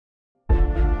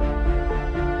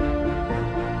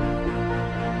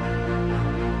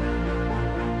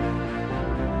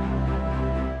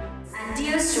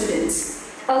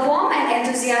A warm and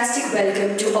enthusiastic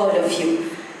welcome to all of you.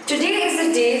 Today is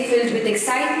a day filled with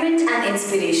excitement and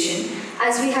inspiration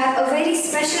as we have a very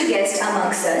special guest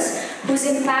amongst us whose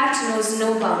impact knows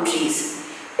no boundaries.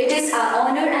 It is our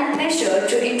honor and pleasure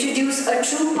to introduce a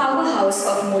true powerhouse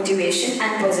of motivation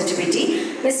and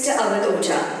positivity, Mr. Avadh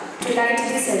Ojha, to light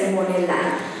the ceremonial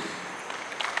lamp.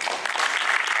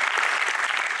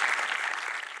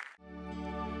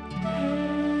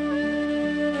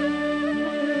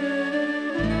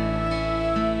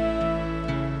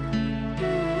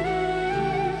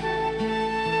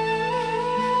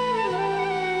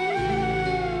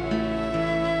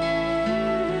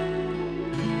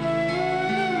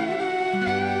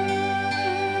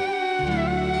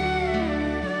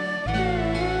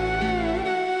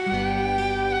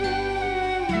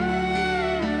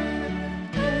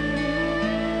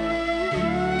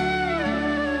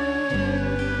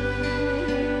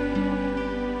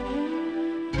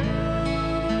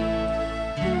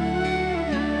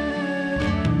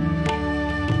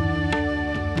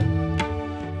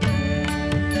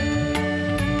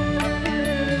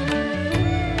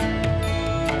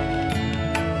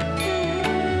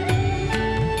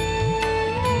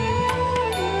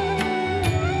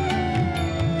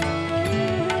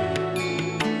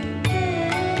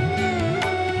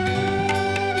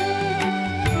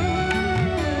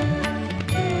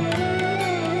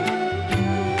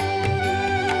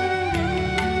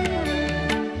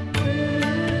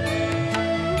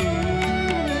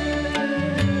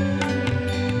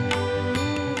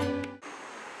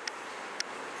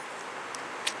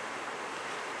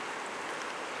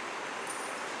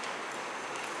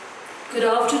 Good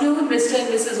afternoon, Mr.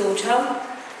 and Mrs. Ojha,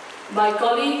 my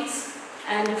colleagues,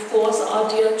 and of course our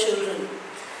dear children.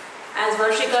 As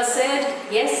Varshika said,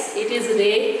 yes, it is a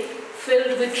day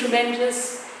filled with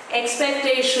tremendous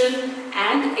expectation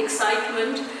and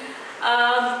excitement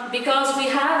because we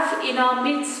have in our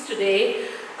midst today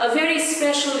a very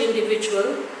special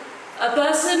individual, a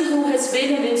person who has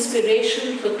been an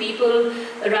inspiration for people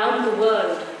around the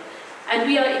world. And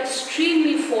we are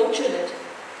extremely fortunate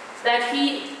that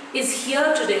he is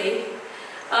here today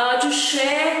to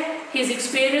share his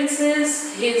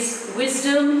experiences, his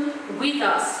wisdom with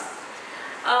us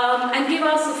and give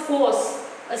us, of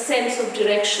course, a sense of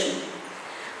direction.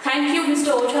 Thank you,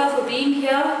 Mr. Ojha, for being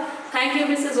here. Thank you,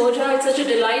 Mrs. Ojha. It's such a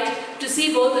delight to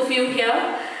see both of you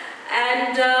here.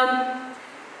 And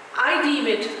I deem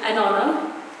it an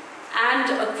honor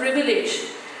and a privilege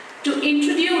to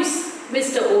introduce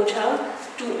Mr.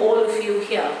 Ojha to all of you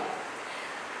here.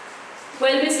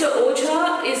 Well, Mr.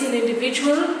 Ojha is an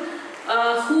individual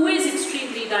who is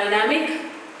extremely dynamic.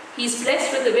 He's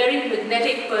blessed with a very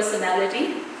magnetic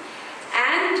personality,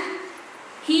 and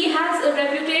he has a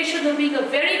reputation of being a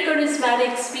very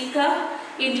charismatic speaker,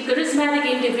 charismatic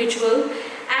individual,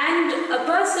 and a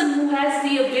person who has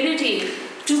the ability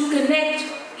to connect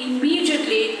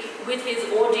immediately with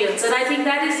his audience. And I think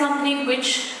that is something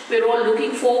which we're all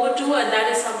looking forward to, and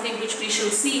that is something which we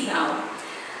shall see now.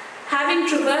 Having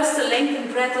traversed the length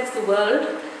and breadth of the world,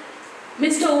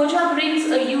 Mr. Ojha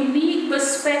brings a unique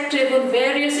perspective on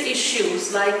various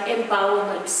issues like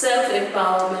empowerment,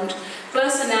 self-empowerment,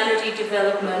 personality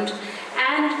development,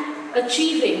 and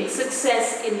achieving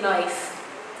success in life.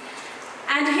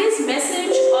 And his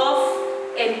message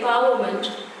of empowerment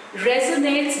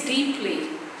resonates deeply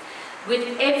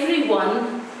with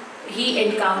everyone he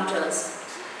encounters.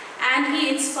 And he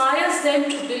inspires them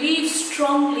to believe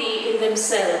strongly in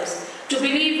themselves, to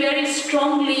believe very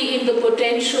strongly in the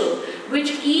potential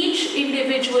which each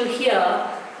individual here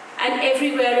and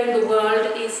everywhere in the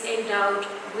world is endowed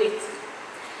with.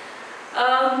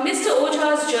 Mr.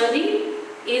 Ojha's journey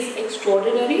is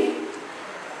extraordinary.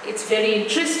 It's very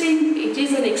interesting. It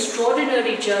is an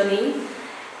extraordinary journey.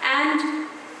 And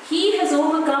he has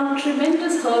overcome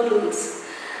tremendous hurdles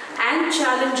and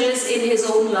challenges in his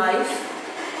own life.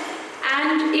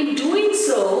 And in doing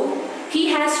so, he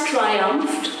has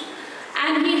triumphed,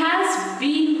 and he has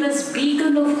been this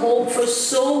beacon of hope for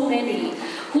so many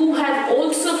who have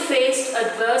also faced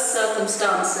adverse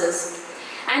circumstances.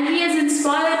 And he has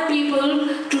inspired people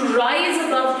to rise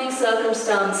above these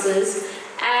circumstances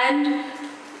and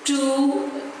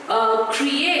to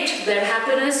create their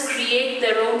happiness, create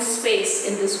their own space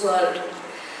in this world.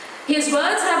 His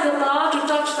words have the power to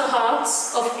touch the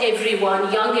hearts of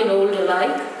everyone, young and old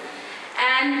alike.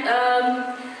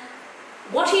 And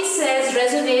what he says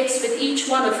resonates with each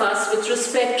one of us with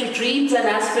respect to dreams and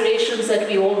aspirations that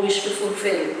we all wish to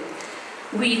fulfill.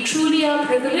 We truly are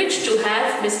privileged to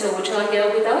have Mr. Ojha here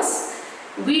with us.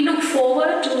 We look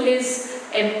forward to his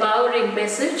empowering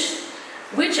message,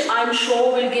 which I'm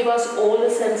sure will give us all a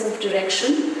sense of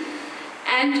direction.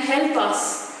 and help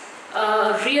us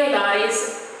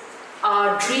realize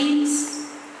our dreams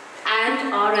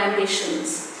and our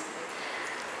ambitions.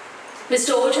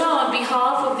 Mr. Ojha, on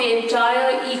behalf of the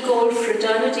entire ECOL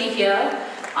fraternity here,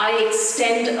 I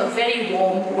extend a very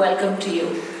warm welcome to you.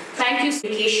 Thank you.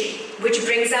 Education, which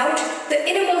brings out the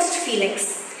innermost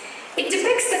feelings. It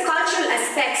depicts the cultural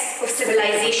aspects of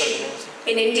civilization.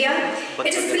 In India,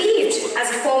 it is believed as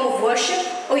a form of worship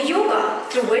or yoga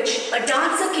through which a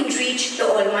dancer can reach the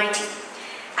Almighty.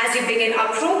 As we begin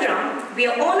our program, we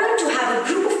are honored to have a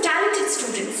group of talented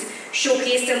students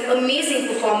showcase some amazing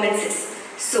performances.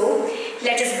 So,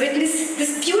 let us witness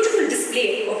this beautiful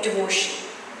display of devotion.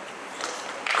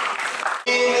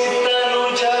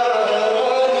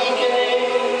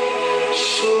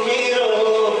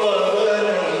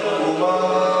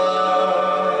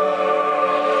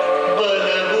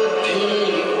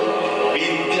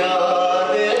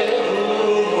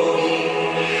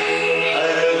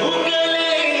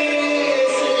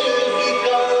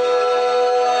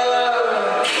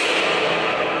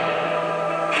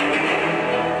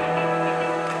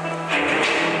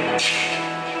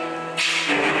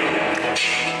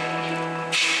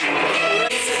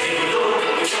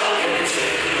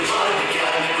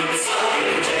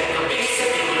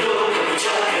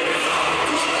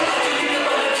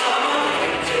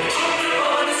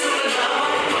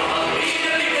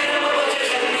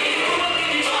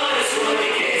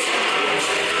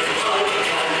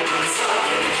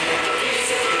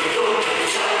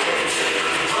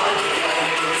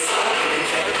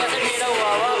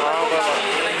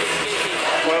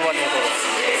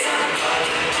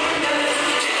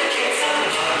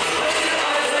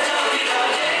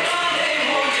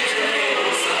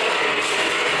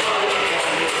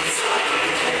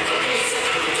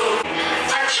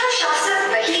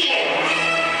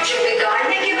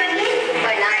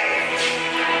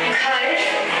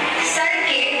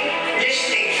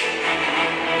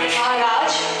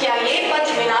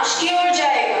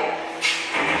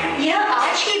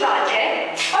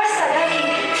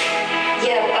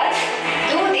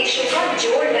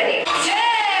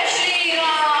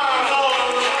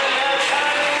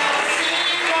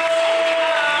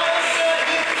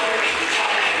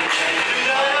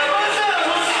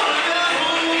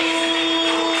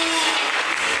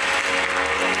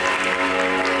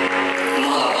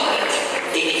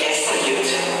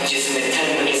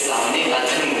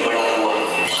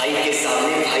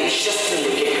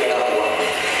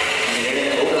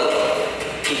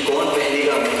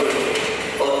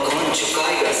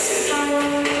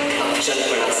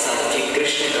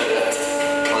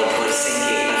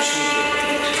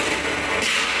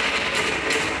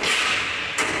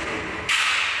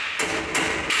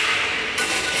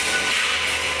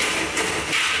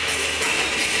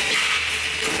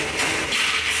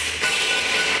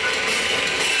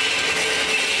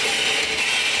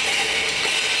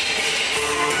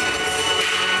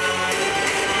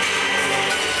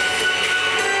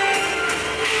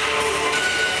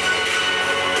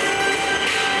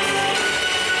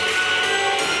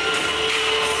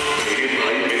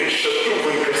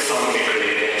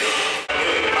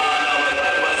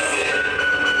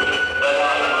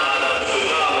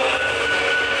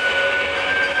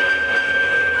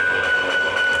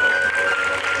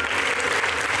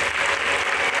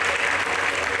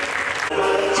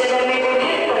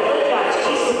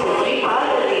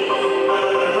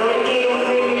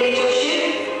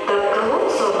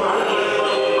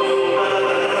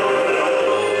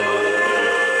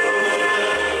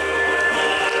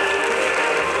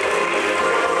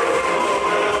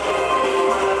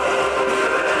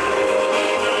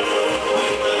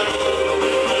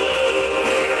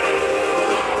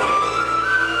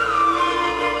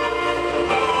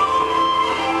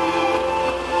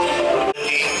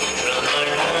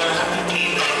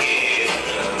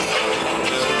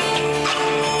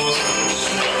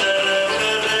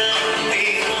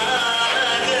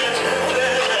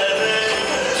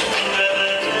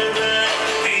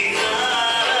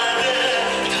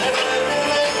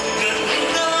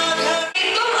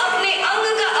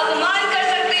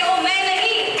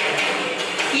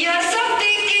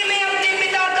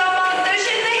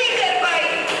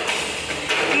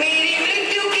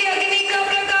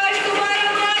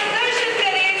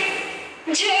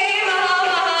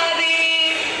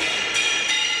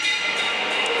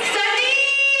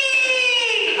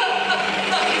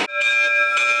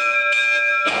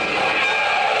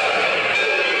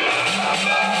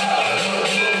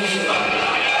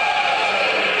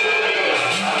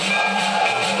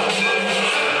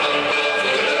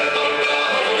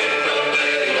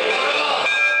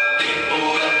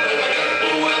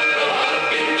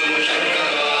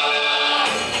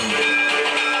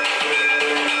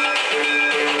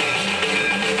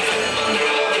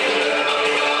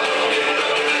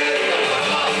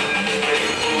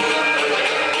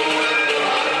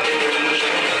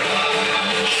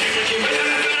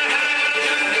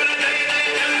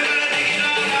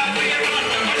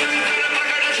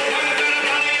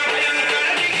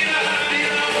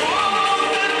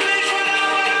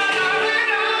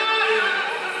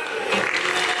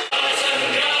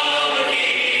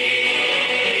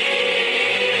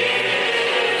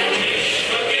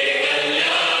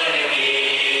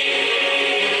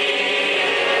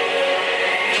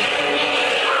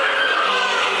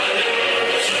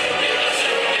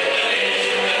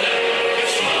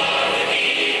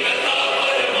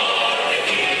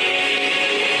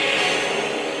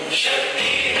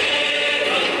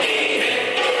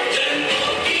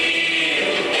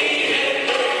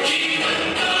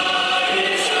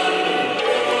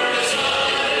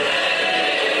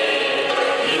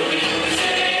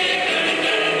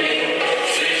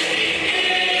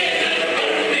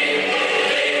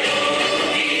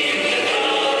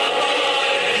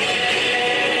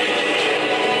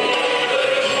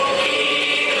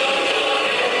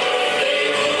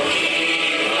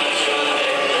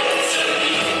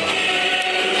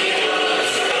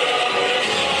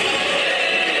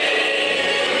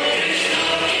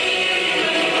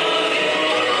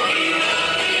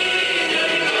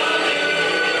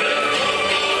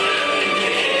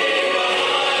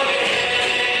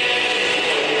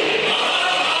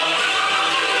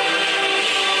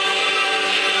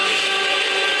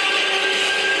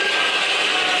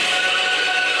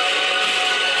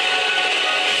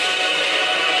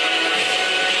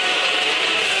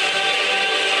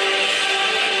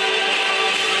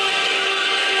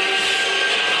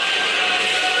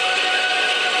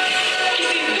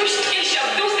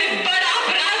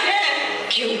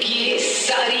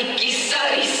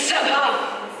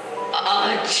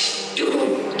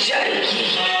 जाएगी।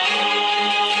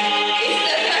 इस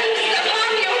सभा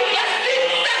में उपस्थित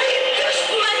सभी दुष्ट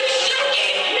मनुष्यों के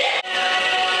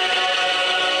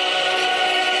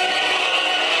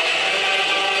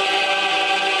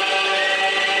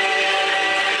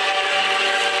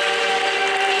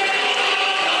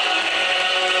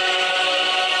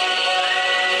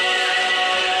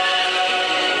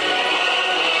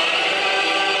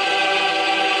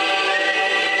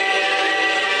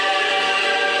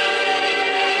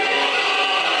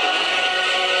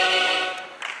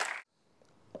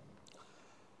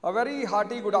A very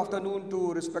hearty good afternoon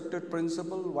to respected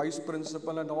principal, vice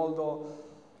principal and all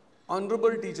the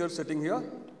honorable teachers sitting here,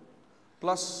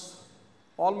 plus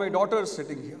all my daughters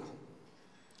sitting here.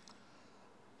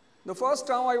 The first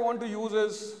term I want to use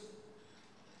is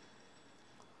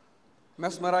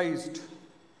mesmerized.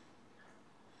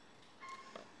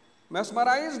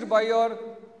 Mesmerized by your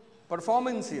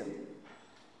performance here.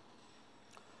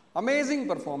 Amazing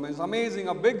performance, amazing.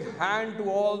 A big hand to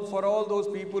all for all those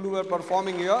people who are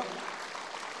performing here.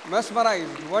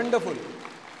 Mesmerized, wonderful.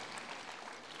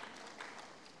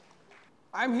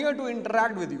 I'm here to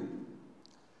interact with you.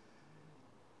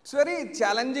 It's very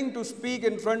challenging to speak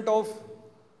in front of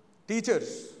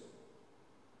teachers.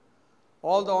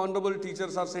 All the honorable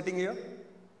teachers are sitting here.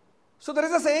 So there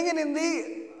is a saying in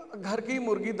Hindi, "Ghar ki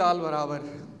murgi dal barabar."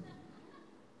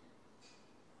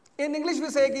 In English we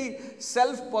say that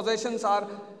self-possessions are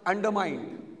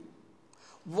undermined.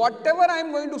 Whatever I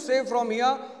am going to say from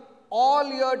here, all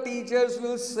your teachers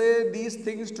will say these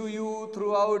things to you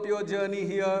throughout your journey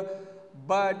here,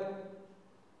 but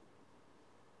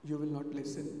you will not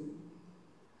listen.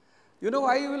 You know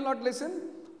why you will not listen?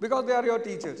 Because they are your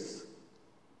teachers.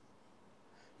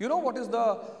 You know what is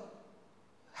the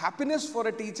happiness for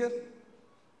a teacher?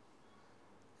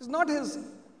 It's not his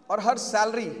or her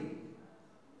salary.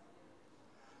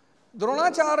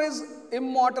 Dronacharya is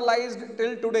immortalized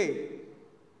till today.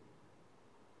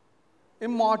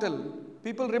 Immortal.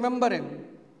 People remember him.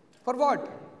 For what?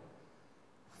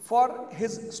 For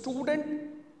his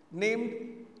student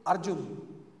named Arjun.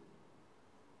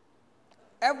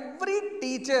 Every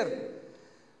teacher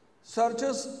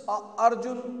searches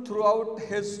Arjun throughout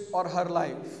his or her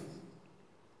life.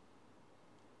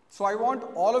 So I want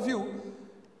all of you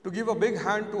to give a big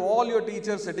hand to all your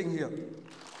teachers sitting here.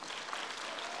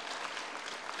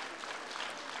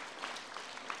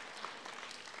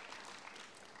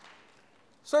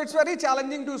 So it's very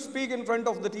challenging to speak in front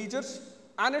of the teachers,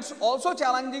 and it's also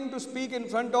challenging to speak in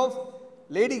front of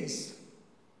ladies.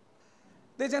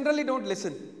 They generally don't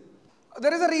listen.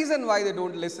 There is a reason why they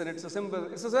don't listen. It's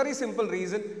a very simple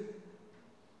reason.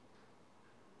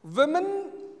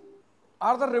 Women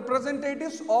are the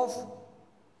representatives of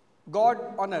God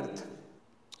on earth.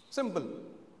 Simple.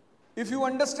 If you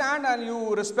understand and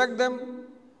you respect them,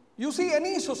 you see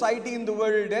any society in the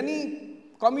world, any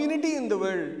community in the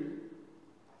world,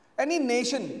 any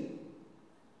nation,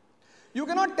 you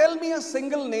cannot tell me a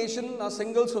single nation, a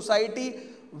single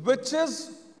society which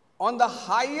is on the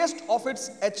highest of its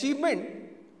achievement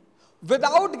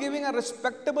without giving a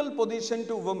respectable position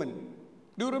to women.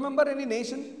 Do you remember any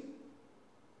nation?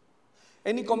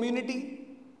 Any community?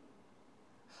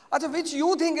 Achha, which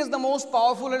you think is the most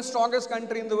powerful and strongest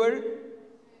country in the world?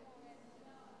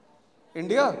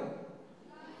 India?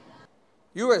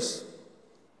 US.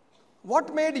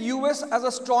 What made US as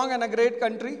a strong and a great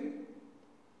country?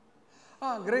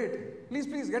 Great. Please,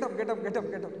 get up.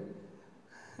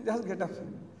 Just get up.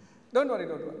 Don't worry.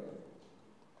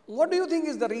 What do you think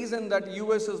is the reason that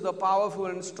US is the powerful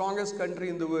and strongest country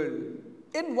in the world?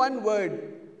 In one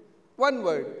word. One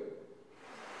word.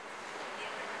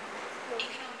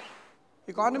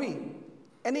 Economy.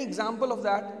 Any example of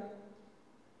that?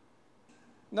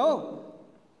 No.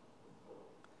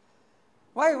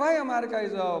 Why America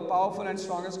is a powerful and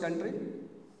strongest country?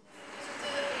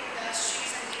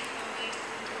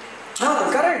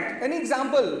 Correct. Any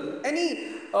example?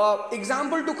 Any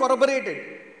example to corroborate it?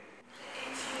 The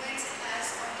influence it has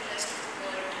on the rest of the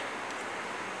world.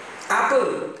 Apple.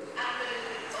 Apple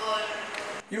or...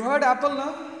 You heard Apple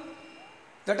now?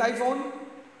 That iPhone?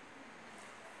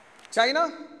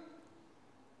 China?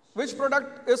 Which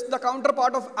product is the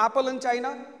counterpart of Apple in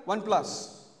China?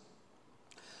 OnePlus.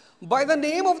 By the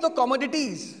name of the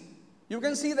commodities, you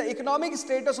can see the economic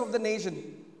status of the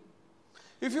nation.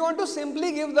 If you want to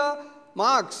simply give the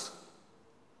marks,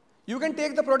 you can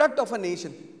take the product of a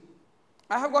nation.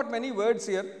 I have got many words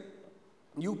here.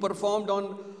 You performed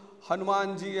on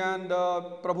Hanumanji and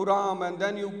Prabhu Ram, and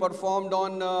then you performed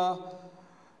on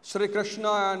Shri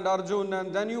Krishna and Arjun,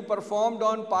 and then you performed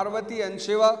on Parvati and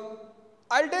Shiva.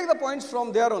 I'll take the points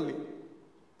from there only.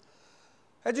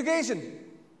 Education.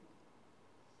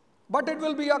 but it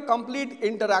will be a complete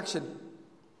interaction.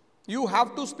 You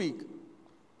have to speak.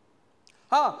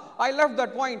 I left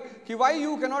that point. Why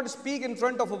you cannot speak in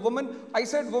front of a woman? I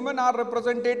said women are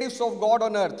representatives of God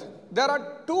on earth. There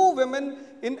are two women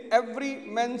in every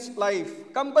man's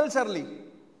life, compulsorily.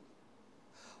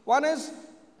 One is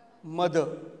mother.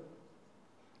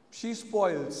 She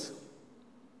spoils.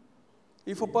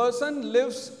 If a person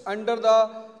lives under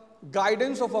the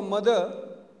guidance of a mother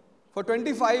for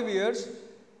 25 years,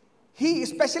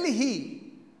 especially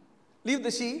he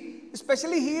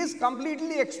is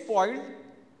completely exploited,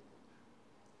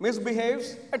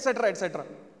 misbehaves, etc., etc.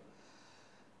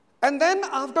 And then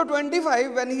after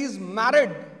 25, when he is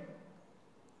married,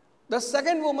 the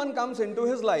second woman comes into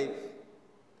his life.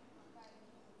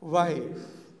 Wife.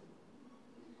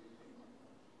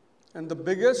 And the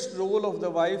biggest role of the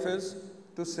wife is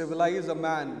to civilize a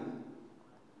man.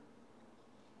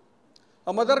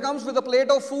 A mother comes with a plate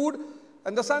of food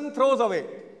and the son throws away.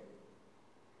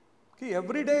 Okay,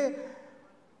 every day,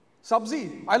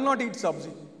 sabzi, I'll not eat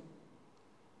sabzi.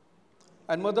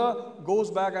 And mother goes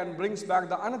back and brings back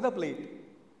the another plate.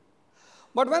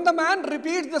 But when the man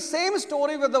repeats the same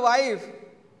story with the wife,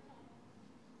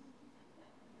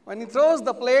 when he throws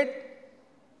the plate,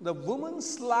 the woman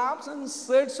slaps and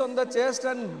sits on the chest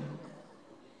and,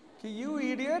 you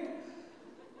idiot,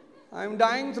 I'm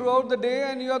dying throughout the day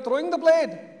and you are throwing the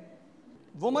plate.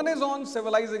 Woman is on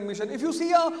civilizing mission. If you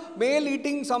see a male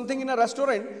eating something in a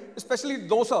restaurant, especially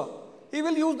dosa, he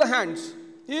will use the hands.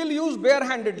 He will use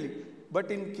bare-handedly. But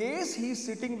in case he is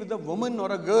sitting with a woman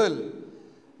or a girl,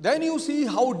 then you see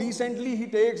how decently he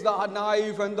takes the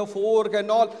knife and the fork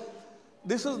and all.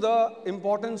 This is the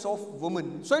importance of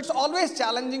women. So it's always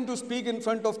challenging to speak in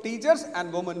front of teachers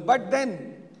and women. But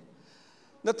then,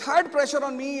 the third pressure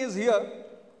on me is here.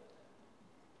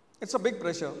 It's a big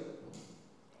pressure.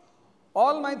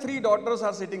 All my 3 daughters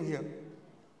are sitting here.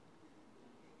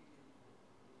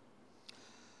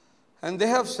 And they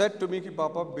have said to me, ki,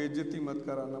 Papa, bejati mat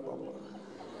karana, Papa.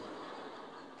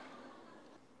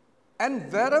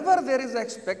 And wherever there is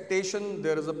expectation,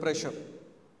 there is a pressure.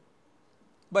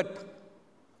 But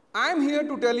I am here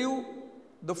to tell you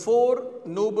the 4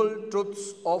 noble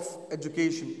truths of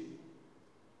education.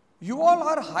 You all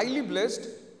are highly blessed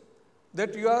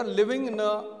that you are living in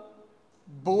a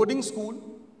boarding school,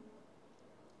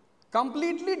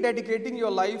 completely dedicating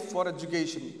your life for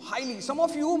education. Highly. Some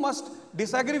of you must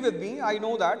disagree with me, I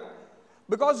know that,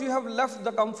 because you have left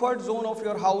the comfort zone of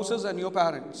your houses and your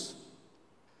parents.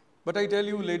 But I tell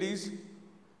you, ladies,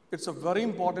 it's a very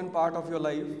important part of your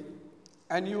life,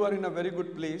 and you are in a very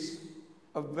good place,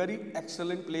 a very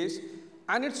excellent place,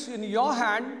 and it's in your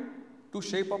hand to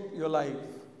shape up your life.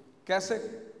 Kaise?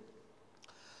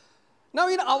 Now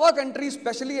in our country,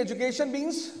 especially, education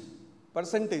means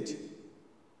percentage.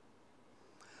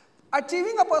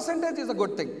 Achieving a percentage is a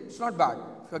good thing. It's not bad.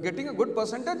 If you're getting a good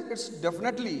percentage,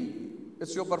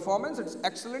 it's your performance, it's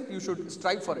excellent, you should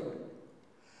strive for it.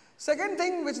 Second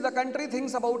thing which the country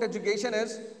thinks about education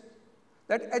is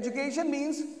that education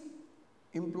means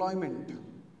employment.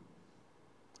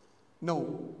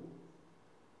 No.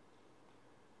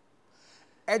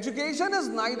 Education is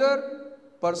neither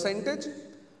percentage,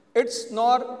 it's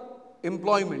nor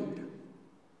employment.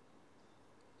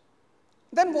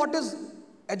 Then what is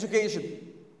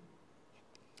education?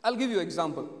 I'll give you an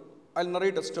example. I'll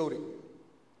narrate a story.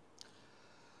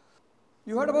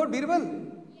 You heard about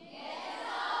Birbal?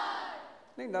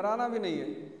 नहीं डराना भी नहीं है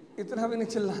इतना भी नहीं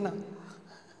चिल्लाना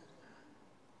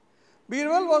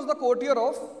Birbal was the courtier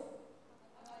of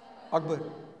Akbar.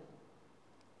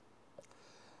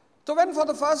 So when for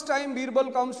the first time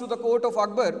Birbal comes to the court of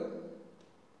Akbar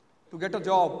to get a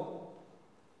job,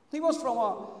 he was from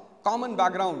a common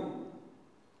background.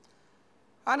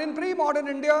 And in pre-modern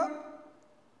India,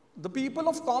 the people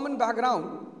of common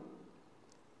background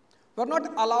were not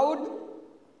allowed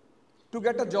to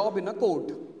get a job in a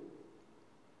court.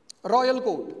 Royal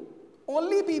court.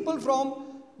 Only people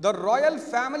from the royal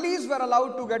families were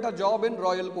allowed to get a job in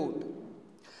royal court.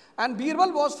 And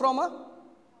Birbal was from a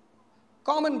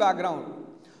common background.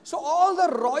 So all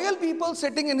the royal people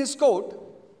sitting in his court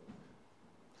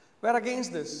were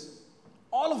against this.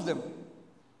 All of them.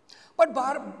 But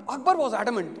Akbar was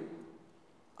adamant.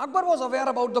 Akbar was aware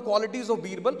about the qualities of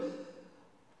Birbal.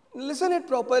 Listen it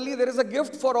properly. There is a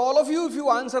gift for all of you if you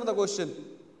answer the question.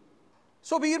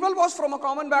 So Birbal was from a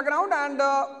common background and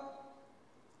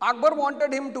Akbar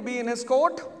wanted him to be in his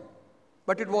court,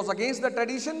 but it was against the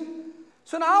tradition.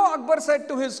 So now Akbar said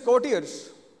to his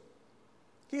courtiers,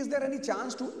 is there any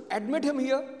chance to admit him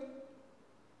here?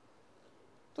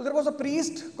 So there was a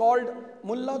priest called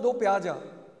Mullah Do Pyaja.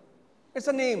 It's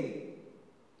a name.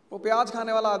 वो प्याज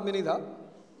खाने वाला आदमी नहीं था.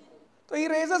 So he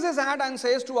raises his hand and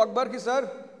says to Akbar ki sir,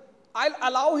 I'll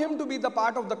allow him to be the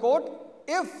part of the court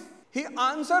if he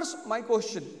answers my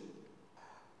question.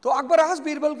 So Akbar asked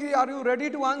Birbal ki, are you ready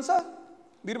to answer?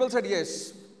 Birbal said,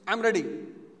 yes, I'm ready.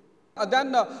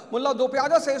 Then Mullah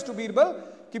Dopyaja says to Birbal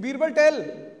ki Birbal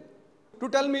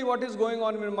tell me what is going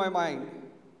on in my mind.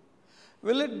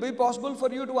 Will it be possible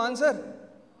for you to answer?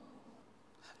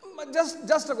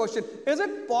 Just a question. Is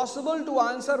it possible to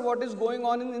answer what is going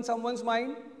on in someone's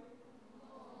mind?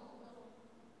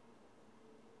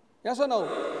 Yes or no?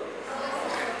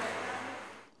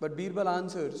 But Birbal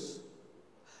answers.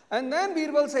 And then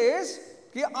Birbal says,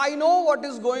 I know what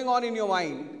is going on in your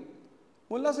mind.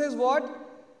 Mullah says what?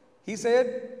 He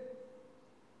said,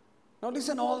 now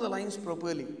listen all the lines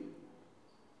properly.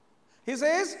 He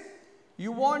says,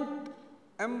 you want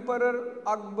Emperor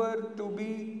Akbar to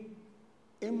be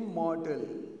immortal.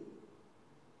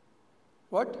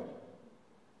 What?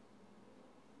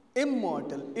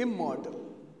 Immortal.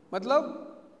 Matlab,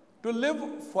 to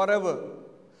live forever.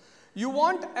 You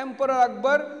want Emperor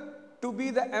Akbar to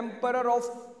be the emperor of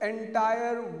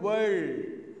entire world.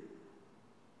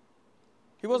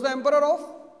 He was the emperor of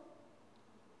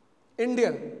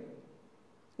India.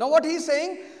 Now what he is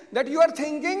saying, that you are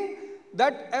thinking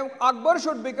that Akbar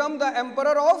should become the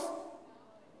emperor of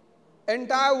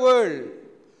entire world.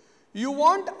 You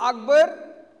want Akbar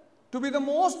to be the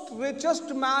most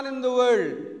richest man in the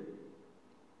world.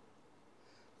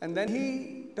 And then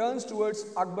he turns towards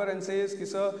Akbar and says,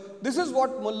 sir, this is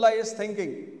what Mullah is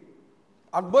thinking.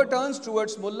 Akbar turns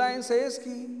towards Mullah and says,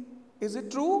 is it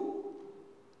true?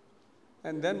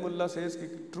 And then Mullah says,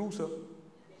 true, sir.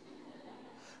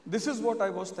 This is what I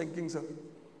was thinking, sir.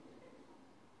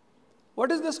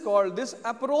 What is this called? This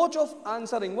approach of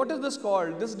answering. What is this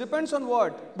called? This depends on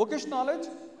what? Bookish knowledge?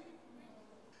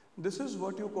 This is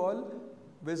what you call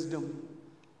wisdom.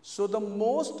 So the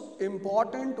most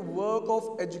important work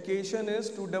of education is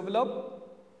to develop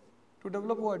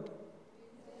what?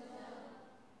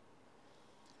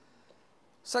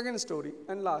 Second story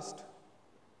and last.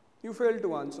 You failed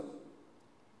to answer.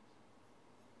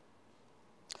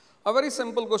 A very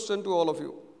simple question to all of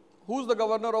you. Who's the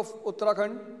governor of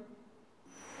Uttarakhand?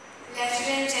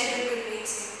 Lieutenant General Gurmeet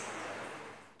Singh.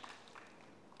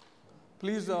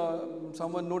 Please,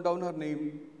 someone note down her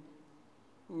name.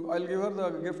 I'll give her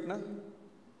the gift, na?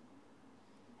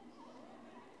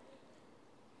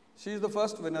 She is the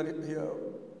first winner here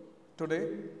today.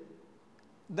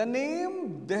 The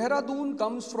name Dehradun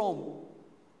comes from.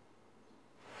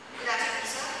 Good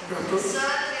afternoon, sir. Sir,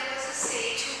 there was a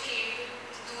sage who came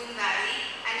to Doon Valley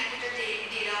and he put a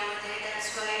data over there. That's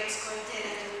why it's called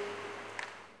Dehradun.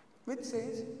 Which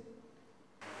sage?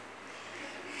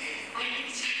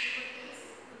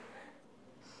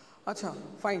 Acha,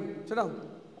 fine. Sit down.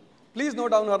 Please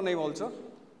note down her name also.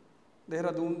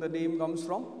 Dehradun, the name comes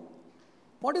from.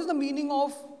 What is the meaning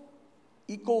of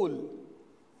Ecole?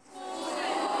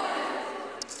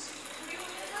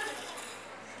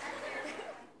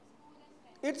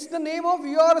 It's the name of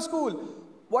your school.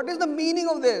 What is the meaning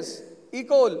of this?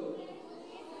 Ecole.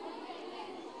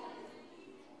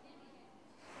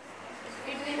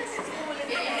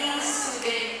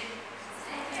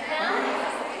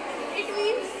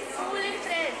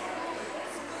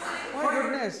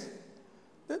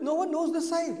 No one knows this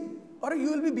side, or you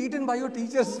will be beaten by your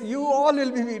teachers. You all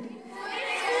will be beaten.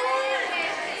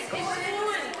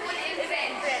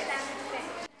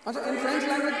 In French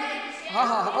language?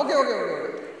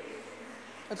 Okay.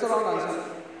 It's a wrong answer.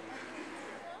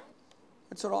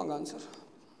 It's a wrong answer.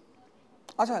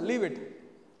 Acha, leave it.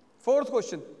 Fourth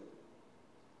question.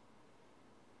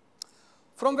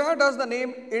 From where does the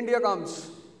name India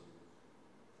comes?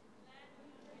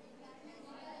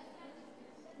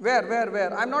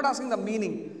 Where? I'm not asking the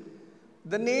meaning.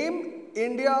 The name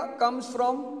India comes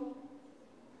from.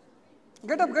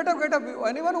 Get up.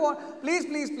 Anyone who wants? Please.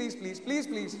 The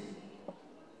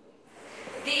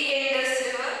Indus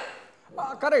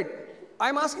River. Correct.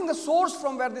 I'm asking the source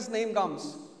from where this name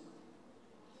comes.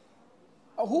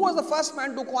 Who was the first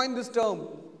man to coin this term?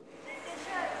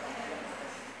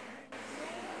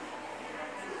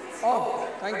 Oh,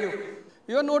 thank you.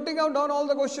 You are noting down all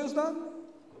the questions now?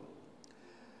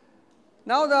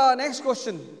 Now the next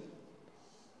question.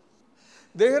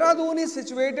 Dehradun is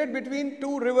situated between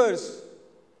two rivers.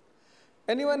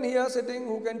 Anyone here sitting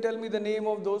who can tell me the name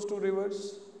of those two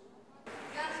rivers?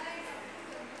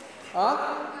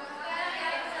 Huh?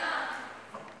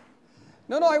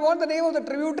 No, I want the name of the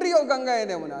tributary of Ganga and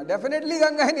Yamuna. Definitely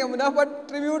Ganga and Yamuna, but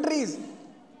tributaries.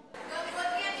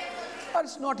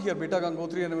 It's not here, beta,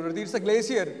 Gangotri and Yamuna. It's a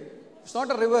glacier. It's not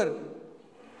a river.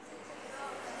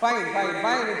 Fine,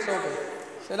 it's okay.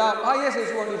 Sit up. Yes,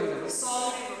 you want to say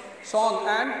something. Song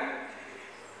and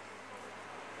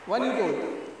one you told.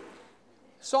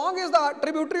 Song is the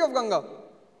tributary of Ganga.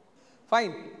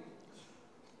 Fine.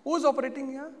 Who is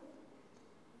operating here?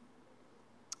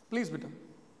 Please, beta.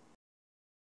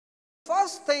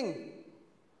 First thing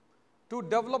to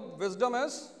develop wisdom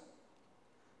is,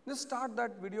 just start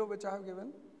that video which I have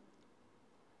given.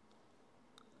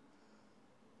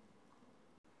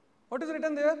 What is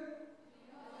written there?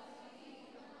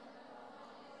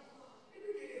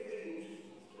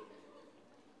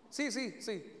 See.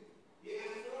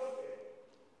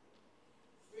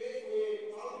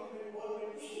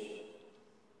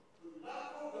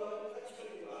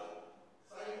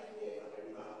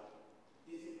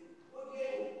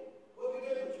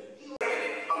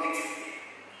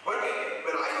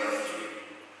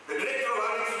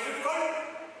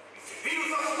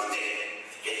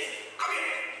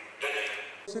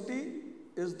 Curiosity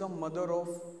is the mother of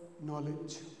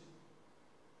knowledge.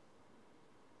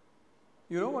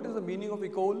 You know what is the meaning of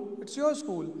Ecole? It's your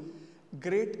school.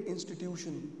 Great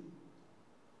institution.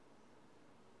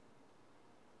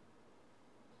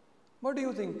 What do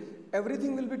you think?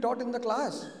 Everything will be taught in the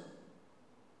class.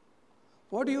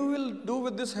 What you will do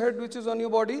with this head which is on your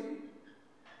body?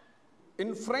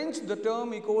 In French, the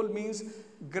term Ecole means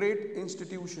great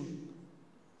institution.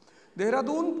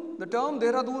 Dehradun, the term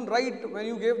Dehradun, right, when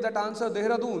you gave that answer,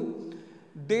 Dehradun,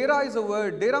 Dera is a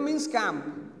word. Dera means camp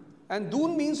and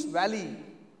Doon means valley.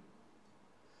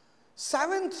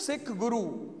 7th Sikh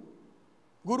Guru,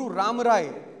 Guru Ram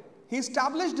Rai, he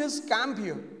established his camp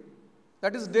here.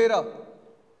 That is Dera.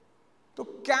 To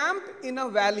camp in a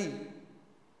valley.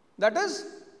 That is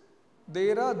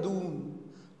Dehradun.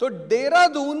 So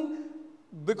Dehradun,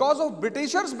 because of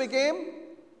Britishers, became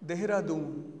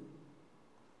Dehradun.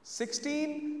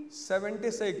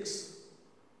 1676.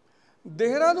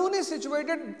 Dehradun is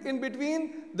situated in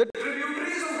between the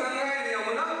tributaries of Ganga and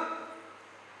Yamuna,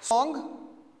 Song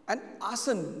and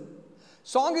Asan.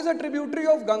 Song is a tributary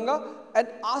of Ganga and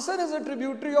Asan is a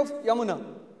tributary of Yamuna.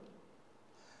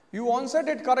 You answered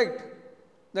it correct.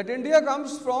 That India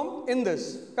comes from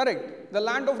Indus. Correct. The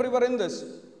land of river Indus.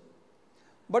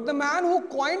 But the man who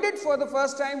coined it for the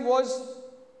first time was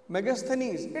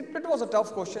Megasthenes. It was a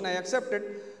tough question, I accept it.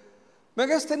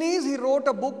 Megasthenes, he wrote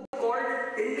a book called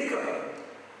Indica.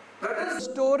 That is the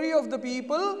story of the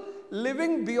people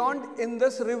living beyond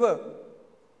Indus river.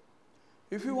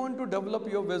 If you want to develop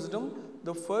your wisdom,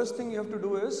 the first thing you have to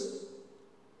do is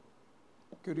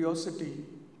curiosity.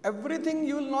 Everything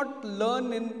you will not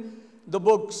learn in the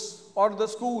books or the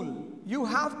school. You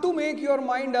have to make your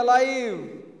mind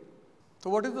alive. So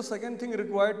what is the second thing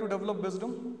required to develop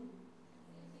wisdom?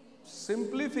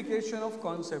 Simplification of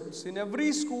concepts. In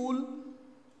every school,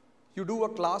 you do a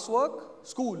classwork,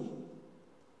 school,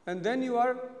 and then you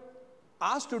are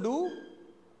asked to do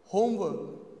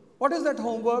homework. What is that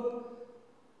homework?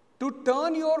 To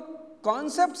turn your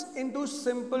concepts into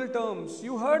simple terms.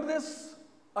 You heard this,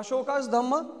 Ashoka's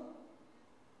Dhamma,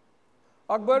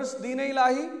 Akbar's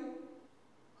Deen-e-Ilahi.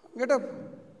 Get up.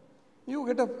 You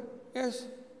get up. Yes.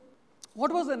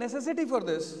 What was the necessity for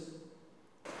this?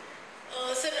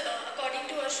 Sir, according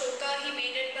to Ashoka, he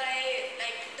made it by,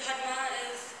 like, Dharma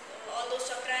is all those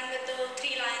chakras with the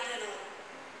 3 lines and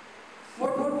all.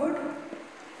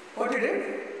 What did it?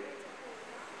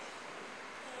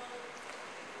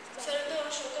 Sir,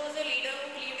 Ashoka was a leader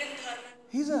who believed in Dharma.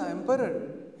 He's an emperor.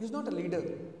 He's not a leader.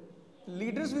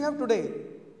 Leaders we have today.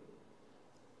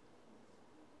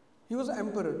 He was an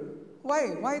emperor.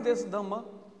 Why? Why this Dhamma?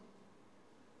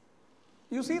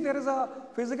 You see, there is a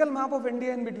physical map of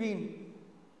India in between.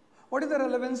 What is the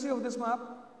relevancy of this map?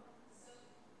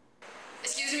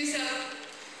 Excuse me, sir.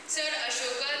 Sir,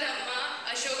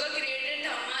 Ashoka created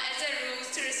Dhamma as a rule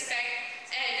to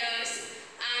respect elders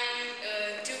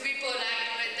and to be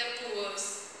polite with the poor.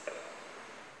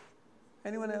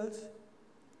 Anyone else?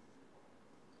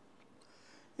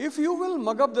 If you will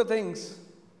mug up the things,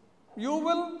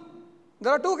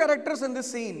 there are 2 characters in this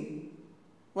scene.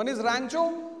 One is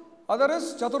Rancho, other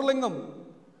is Chaturlingam.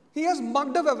 He has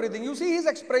mugged up everything. You see his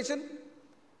expression?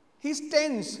 He's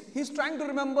tense. He's trying to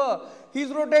remember. He's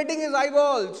rotating his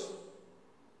eyeballs.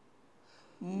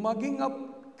 Mugging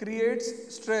up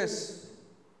creates stress.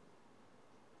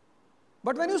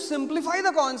 But when you simplify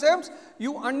the concepts,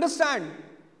 you understand.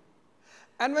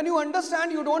 And when you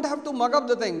understand, you don't have to mug up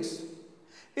the things.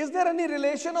 Is there any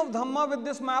relation of Dhamma with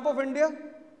this map of India?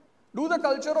 Do the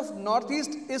culture of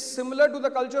Northeast is similar to the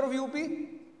culture of UP?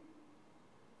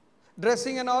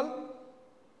 Dressing and all?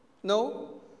 No.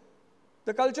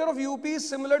 The culture of UP is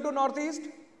similar to Northeast?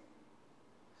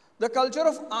 The culture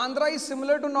of Andhra is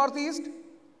similar to Northeast?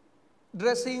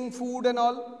 Dressing, food and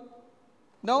all?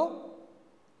 No?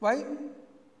 Why?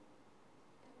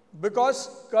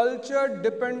 Because culture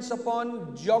depends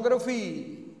upon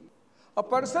geography. A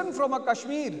person from a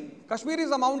Kashmir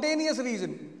is a mountainous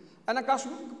region, and a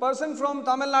person from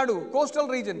Tamil Nadu, coastal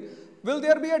region, will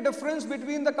there be a difference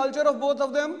between the culture of both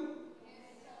of them?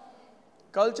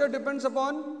 Culture depends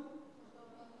upon.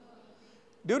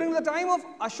 During the time of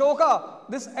Ashoka,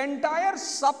 this entire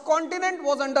subcontinent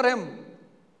was under him.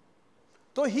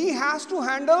 So he has to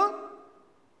handle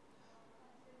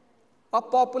a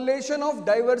population of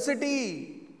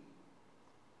diversity.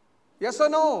 Yes or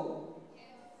no?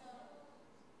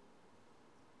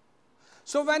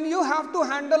 So when you have to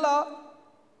handle a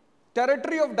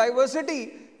territory of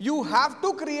diversity, you have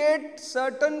to create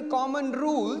certain common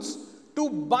rules to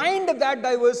bind that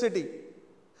diversity.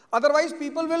 Otherwise,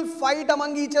 people will fight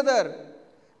among each other.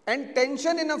 And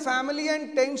tension in a family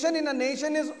and tension in a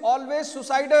nation is always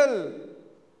suicidal.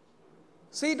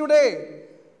 See today,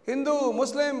 Hindu,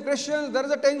 Muslim, Christians, there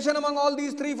is a tension among all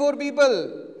these 3-4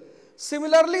 people.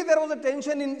 Similarly, there was a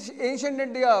tension in ancient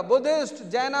India, Buddhist,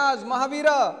 Jainas,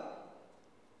 Mahavira.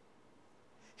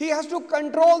 He has to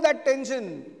control that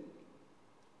tension.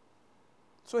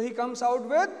 So he comes out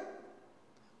with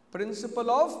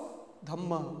principle of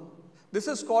Dhamma. This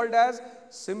is called as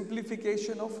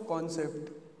simplification of concept.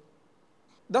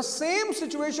 The same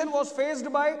situation was faced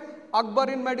by Akbar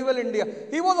in medieval India.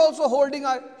 He was also holding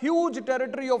a huge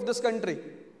territory of this country,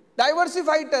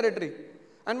 diversified territory.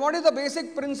 And what is the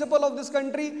basic principle of this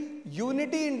country?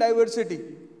 Unity in diversity.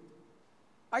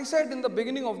 I said in the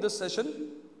beginning of this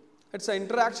session, it's an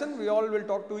interaction, we all will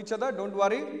talk to each other, don't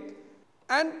worry.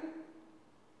 And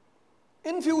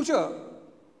in future,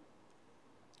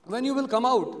 when you will come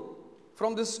out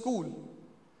from this school,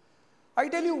 I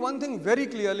tell you one thing very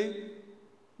clearly,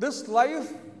 this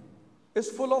life is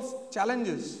full of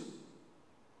challenges.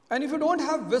 And if you don't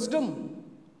have wisdom,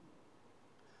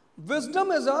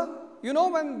 wisdom is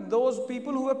when those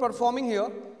people who were performing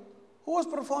here, who was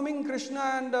performing Krishna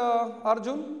and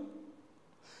Arjun,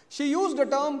 she used the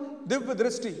term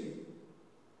Divvidrishti.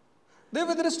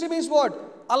 Divvidrishti means what?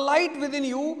 A light within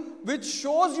you which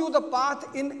shows you the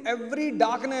path in every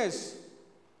darkness.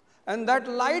 And that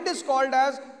light is called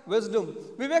as wisdom.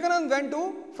 Vivekananda went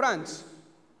to France.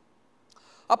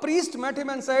 A priest met him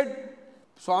and said,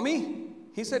 Swami,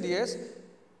 he said, yes.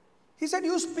 He said,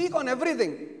 you speak on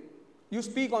everything. You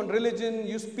speak on religion,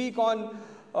 you speak on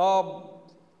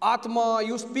Atma,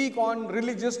 you speak on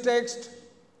religious text,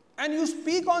 and you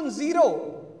speak on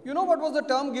zero. You know what was the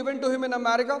term given to him in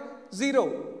America?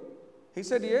 Zero. He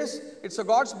said, yes, it's a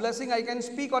God's blessing, I can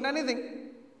speak on anything.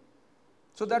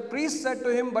 So that priest said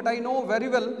to him, but I know very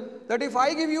well that if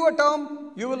I give you a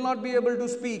term, you will not be able to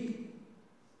speak.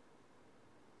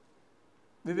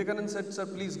 Vivekananda said, sir,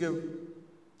 please give.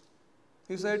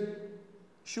 He said,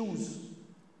 shoes.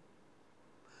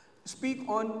 Speak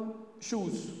on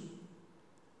shoes.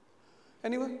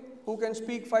 Anyone who can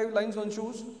speak 5 lines on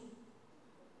shoes?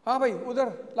 Haan bhai,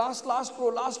 udhar, last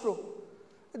row.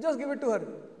 Just give it to her.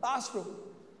 Last row.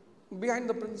 Behind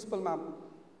the principal ma'am.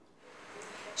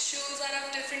 Shoes are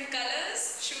of different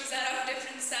colors, shoes are of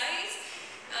different size.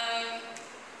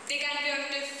 They can be of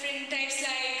different types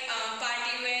like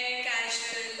party wear,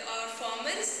 casual or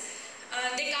formals.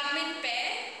 They come in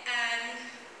pair and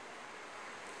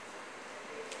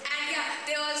yeah,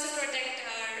 they also protect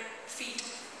our feet.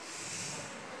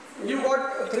 You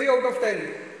got 3 out of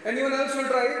 10. Anyone else will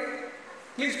try?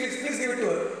 Please give it to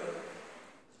her.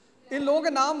 In लोगों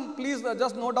के नाम, please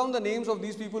just note down the names of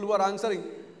these people who are answering.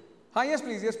 Yes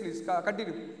please,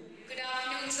 continue. Good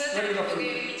afternoon, sir. Thank you for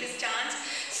giving me this chance.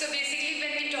 So basically,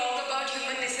 when we talk about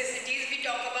human necessities, we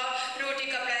talk about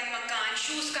roti, kapda and makan.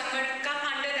 Shoes come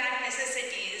under that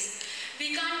necessities.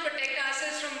 We can't protect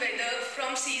ourselves from weather,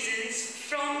 from seasons,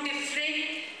 from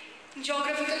different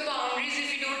geographical boundaries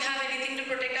if we don't have anything to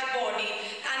protect our body,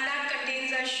 and that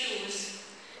contains our shoes.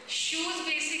 Shoes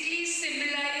basically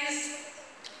symbolize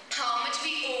how much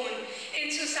we own.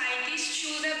 In society,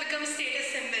 shoes have become status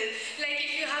symbol. Like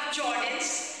if you have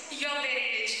Jordans, you're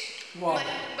very rich. Wow.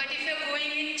 But if you're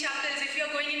going in chappals, if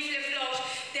you're going in flip-flops,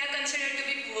 they are considered to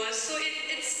be poor. So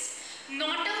it's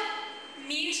not a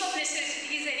means of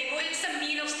necessities anymore, it's a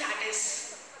mean of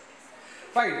status.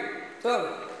 Fine.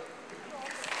 Sir.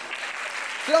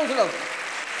 Sit down.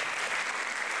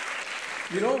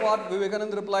 You know what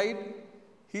Vivekananda replied?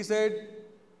 He said,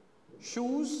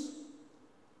 shoes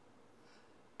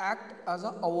act as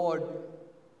an award.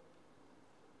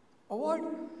 Award?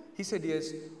 He said,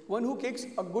 yes. One who kicks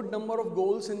a good number of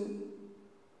goals in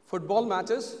football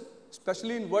matches,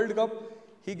 especially in World Cup,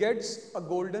 he gets a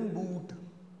golden boot.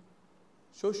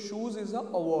 So shoes is an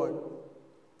award.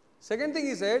 Second thing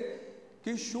he said,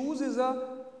 कि shoes is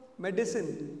a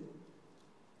medicine.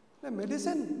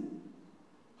 Medicine.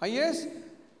 Yes,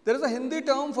 there is a Hindi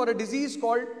term for a disease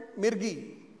called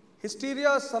mirgi.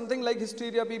 Hysteria, something like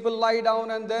hysteria. People lie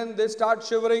down and then they start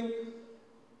shivering.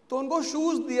 तो उनको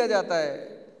shoes दिया जाता है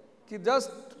कि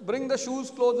just bring the shoes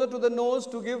closer to the nose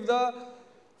to give the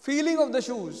feeling of the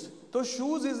shoes. So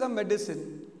shoes is a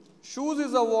medicine. Shoes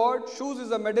is a word. Shoes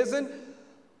is a medicine.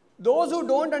 Those who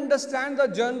don't understand the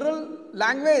general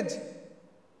language,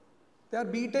 they are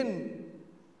beaten.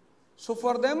 So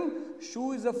for them,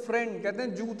 shoe is a friend. कहते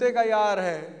हैं जूते का यार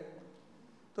है.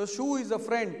 So shoe is a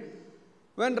friend.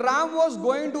 When Ram was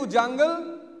going to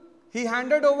jungle, he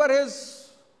handed over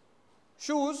his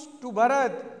shoes to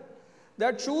Bharat.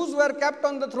 That shoes were kept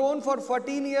on the throne for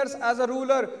 14 years as a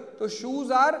ruler. So shoes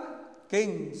are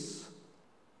kings.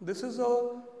 This is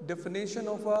a definition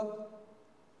of a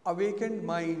awakened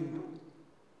mind.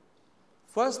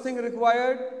 First thing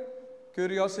required,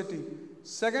 curiosity.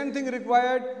 Second thing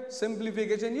required,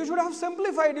 simplification. You should have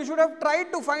simplified. You should have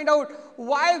tried to find out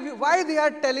why they are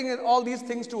telling all these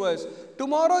things to us.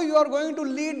 Tomorrow you are going to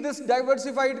lead this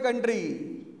diversified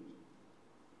country.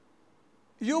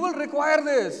 You will require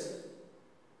this.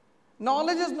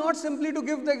 Knowledge is not simply to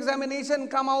give the examination,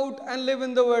 come out and live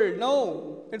in the world.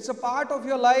 No, it's a part of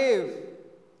your life.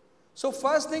 So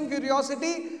first thing,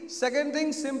 curiosity. Second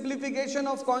thing, simplification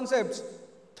of concepts.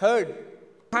 Third,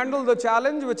 handle the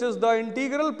challenge, which is the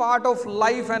integral part of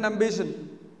life and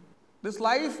ambition. This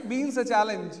life means a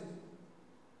challenge.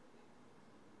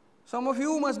 Some of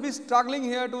you must be struggling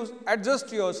here to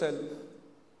adjust yourself.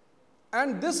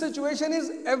 And this situation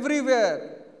is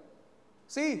everywhere.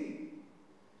 See,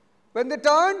 when they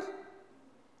turned,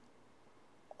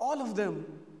 all of them.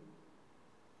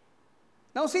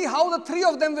 Now see how the three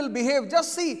of them will behave.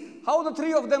 Just see how the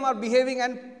three of them are behaving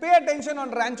and pay attention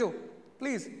on Rancho.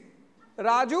 Please.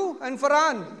 Raju and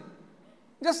Farhan.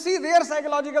 Just see their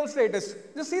psychological status.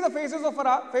 Just see the face of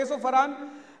Farhan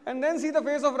and then see the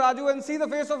face of Raju and see the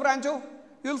face of Rancho.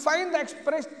 You will find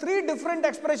the three different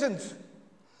expressions.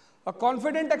 A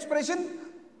confident expression.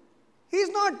 He is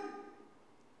not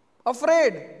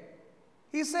afraid.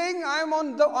 He is saying, I am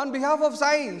on behalf of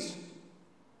science.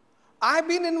 I have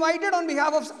been invited on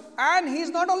behalf of, and he is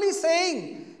not only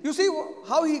saying, you see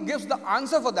how he gives the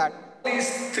answer for that.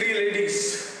 These three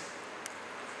ladies.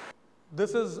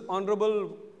 This is Honorable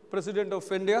President of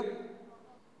India,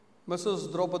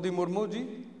 Mrs. Draupadi Murmu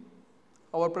ji,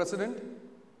 our President.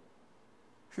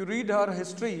 If you read her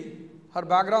history, her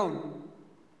background,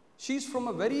 she is from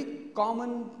a very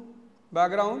common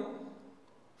background,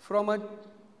 from a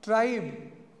tribe.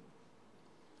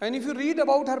 And if you read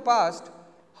about her past,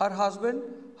 her husband,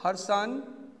 her son,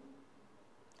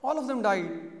 all of them died.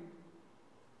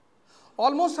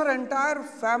 Almost her entire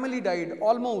family died,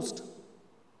 almost.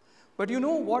 But you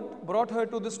know what brought her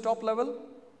to this top level?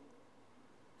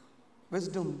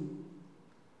 Wisdom.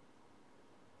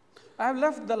 I have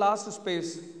left the last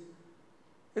space.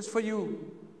 It's for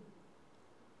you.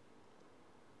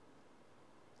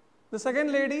 The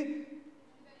second lady,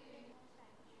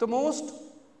 the most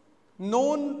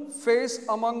known face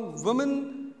among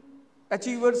women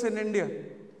achievers in India.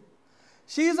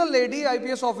 She is a lady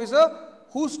IPS officer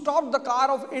who stopped the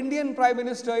car of Indian Prime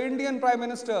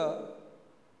Minister.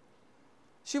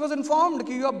 She was informed that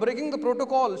you are breaking the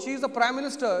protocol. She is the Prime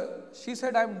Minister. She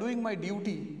said, I am doing my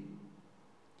duty.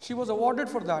 She was awarded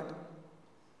for that.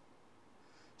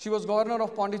 She was Governor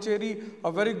of Pondicherry,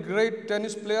 a very great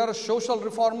tennis player, a social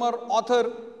reformer,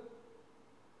 author.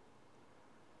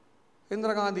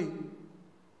 Indira Gandhi.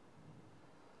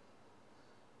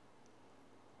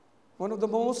 One of the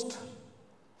most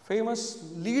famous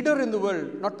leader in the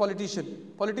world, not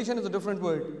politician. Politician is a different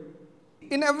word.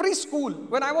 In every school,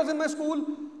 when I was in my school,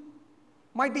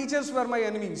 my teachers were my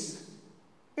enemies.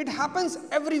 It happens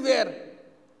everywhere.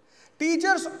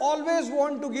 Teachers always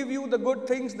want to give you the good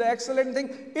things, the excellent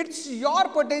thing. It's your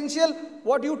potential,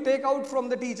 what you take out from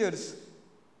the teachers.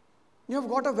 You have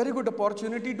got a very good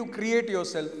opportunity to create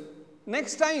yourself.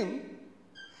 Next time,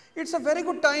 it's a very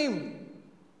good time.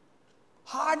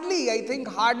 Hardly, I think,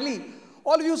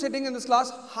 all of you sitting in this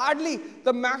class,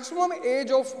 the maximum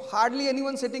age of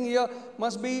anyone sitting here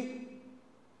must be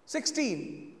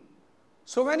 16.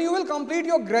 So when you will complete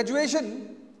your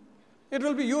graduation, you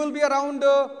will be around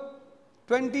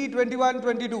 20, 21,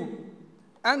 22.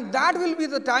 And that will be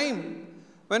the time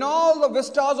when all the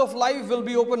vistas of life will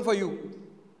be open for you.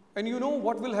 And you know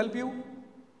what will help you?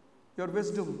 Your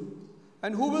wisdom.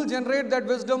 And who will generate that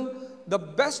wisdom? The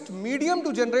best medium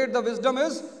to generate the wisdom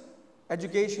is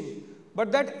education.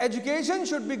 but that education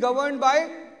should be governed by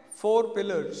 4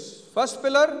 pillars. First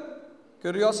pillar,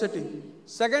 curiosity.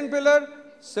 Second pillar,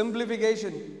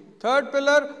 simplification. Third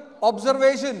pillar,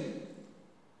 observation.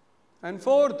 And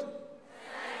fourth,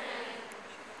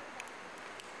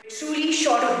 Truly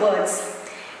short of words.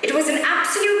 It was an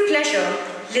absolute pleasure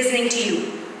listening to you.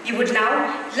 We would now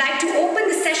like to open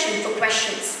the session for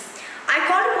questions. I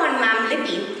call upon Ma'am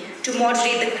Lippy to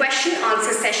moderate the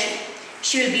question-answer session.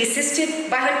 She will be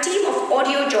assisted by her team of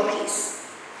audio jockeys.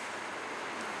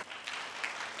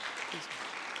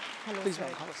 please ma'am,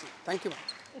 have a seat. Thank you ma'am.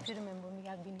 If you remember me,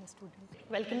 I've been a student.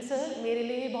 Welcome sir, मेरे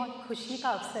लिए बहुत खुशी का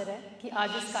अवसर है कि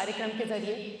आज इस कार्यक्रम के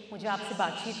जरिए मुझे आपसे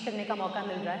बातचीत करने का मौका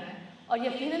मिल रहा है और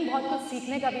यकीनन बहुत कुछ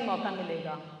सीखने का भी मौका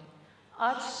मिलेगा।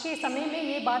 आज के समय में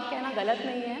ये बात कहना गलत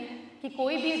नहीं है कि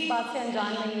कोई भी इस बात से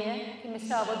अनजान नहीं है कि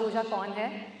मिस्टर अवध ओझा कौन है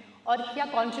और क्या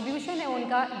कंट्रीब्यूशन है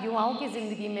उनका युवाओं की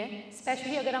ज़िंदगी में,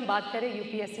 स्पेशली अगर हम बात करें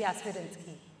यूपीएससी एस्पिरेंट्स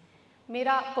की।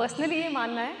 मेरा पर्सनली ये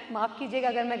मानना है, माफ़ कीजिएगा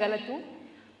अगर मैं गलत हूँ,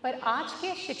 पर आज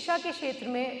के शिक्षा के क्षेत्र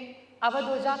में अवध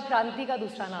ओझा क्रांति का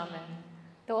दूसरा नाम है,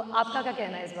 तो आपका क्या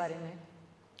कहना है इस बारे में?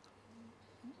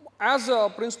 As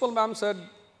principal ma'am said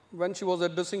when she was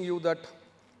addressing you that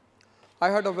I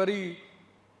had a very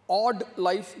odd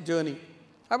life journey.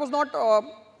 I was not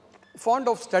fond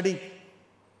of studying.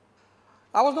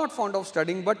 I was not fond of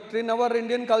studying, but in our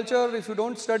Indian culture, if you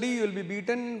don't study, you will be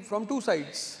beaten from 2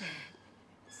 sides.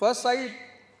 First side,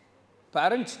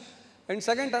 parents, and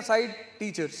second side,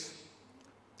 teachers.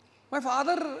 My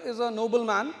father is a noble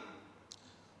man,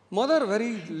 mother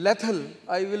very lethal,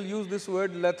 I will use this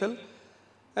word lethal,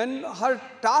 and her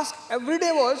task every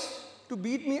day was to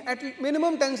beat me at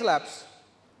minimum 10 slaps.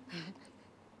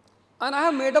 And I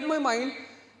have made up my mind,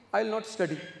 I will not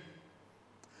study.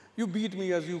 You beat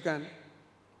me as you can.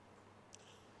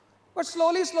 But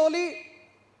slowly,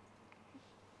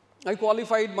 I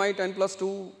qualified my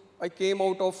 10+2. I came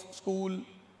out of school.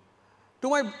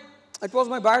 It was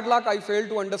my bad luck. I failed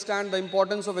to understand the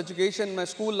importance of education in my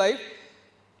school life.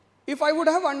 If I would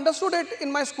have understood it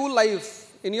in my school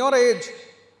life, in your age,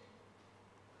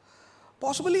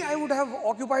 possibly I would have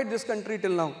occupied this country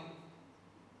till now.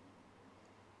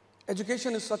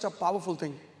 Education is such a powerful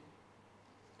thing.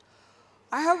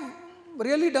 I have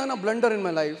really done a blunder in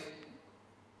my life,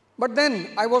 but then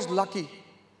I was lucky.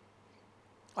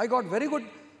 I got very good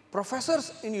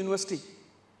professors in university.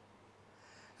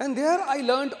 And there I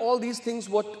learned all these things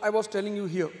what I was telling you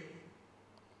here.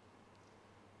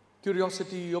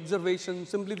 Curiosity, observation,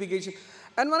 simplification.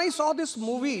 And when I saw this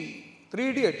movie, 3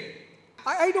 Idiots,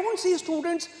 I don't see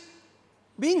students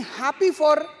being happy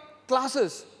for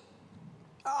classes,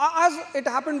 as it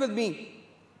happened with me.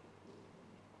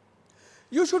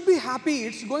 You should be happy,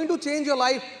 it's going to change your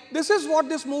life. This is what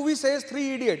this movie says,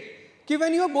 3 Idiots. That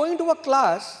when you are going to a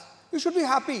class, you should be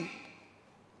happy.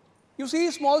 You see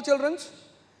small children,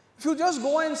 if you just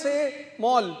go and say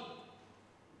mall,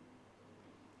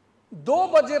 2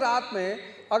 बजे रात में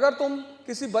अगर तुम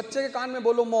किसी बच्चे के कान में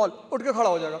बोलो मॉल, उठ के खड़ा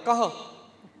हो जाएगा, कहाँ?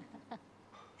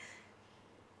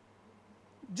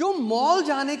 जो मॉल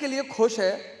जाने के लिए खुश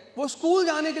है, वो स्कूल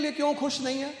जाने के लिए क्यों खुश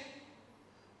नहीं है?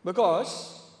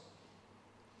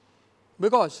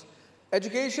 Because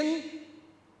education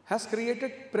has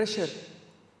created pressure.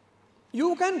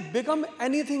 You can become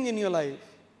anything in your life.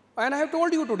 And I have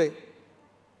told you today,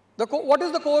 what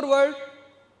is the core word?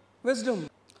 Wisdom.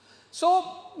 So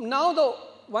now the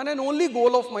one and only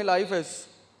goal of my life is,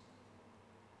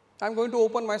 I'm going to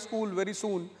open my school very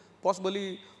soon.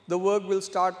 Possibly the work will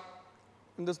start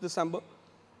in this December.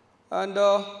 And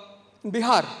in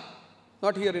Bihar,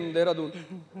 not here in Dehradun.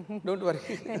 Don't worry.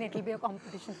 Then it will be a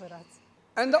competition for us.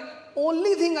 And the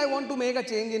only thing I want to make a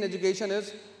change in education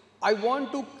is, I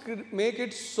want to make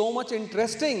it so much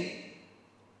interesting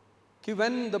that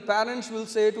when the parents will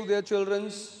say to their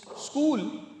children's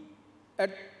school at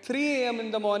 3 a.m. in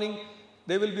the morning,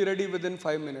 they will be ready within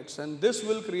 5 minutes. And this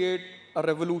will create a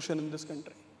revolution in this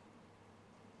country.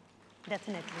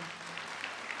 Definitely.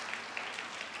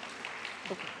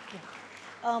 Okay.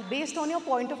 Yeah. Based on your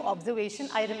point of observation,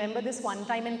 I remember this one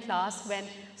time in class when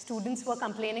students were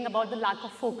complaining about the lack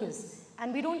of focus.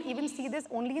 And we don't even see this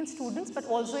only in students, but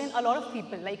also in a lot of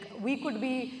people. Like, we could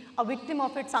be a victim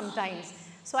of it sometimes.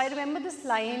 So I remember this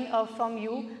line from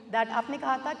you that आपने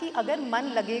कहा था कि अगर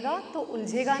मन लगेगा तो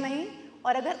उलझेगा नहीं,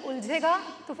 और अगर उलझेगा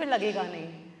तो फिर लगेगा नहीं.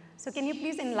 So can you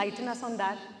please enlighten us on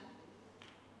that?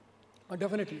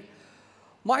 Definitely.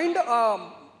 Mind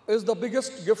is the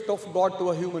biggest gift of God to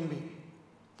a human being.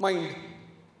 Mind.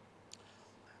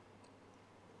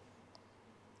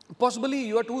 Possibly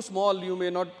you are too small, you may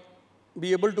not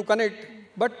be able to connect,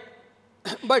 but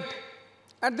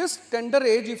at this tender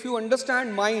age, if you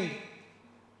understand mind,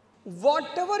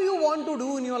 whatever you want to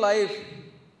do in your life,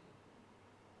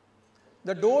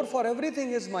 the door for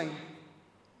everything is mind.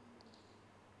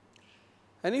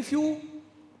 And if you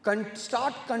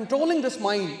start controlling this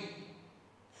mind,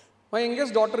 my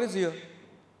youngest daughter is here.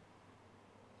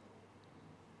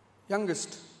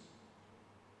 Youngest.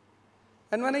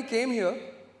 And when I came here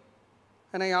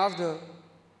and I asked her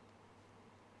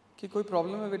कि कोई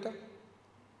problem है बेटा,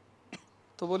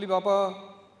 तो बोली पापा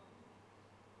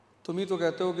तुम ही तो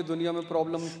कहते हो कि दुनिया में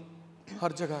प्रॉब्लम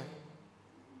हर जगह है.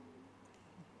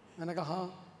 मैंने कहा हाँ.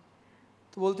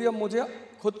 तो बोलती है अब मुझे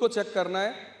खुद को चेक करना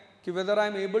है कि whether I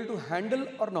am able to handle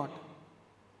और नॉट.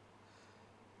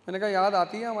 मैंने कहा याद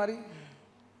आती है हमारी.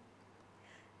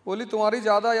 बोली तुम्हारी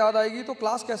ज़्यादा याद आएगी तो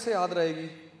क्लास कैसे याद रहेगी.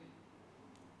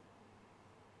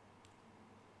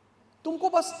 तुमको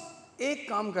बस एक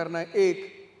काम करना है,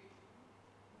 एक.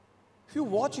 If you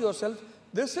watch yourself,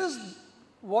 this is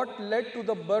what led to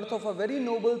the birth of a very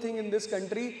noble thing in this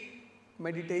country,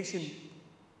 meditation.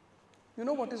 You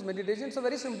know what is meditation? It's a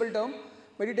very simple term.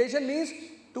 Meditation means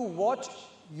to watch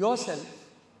yourself.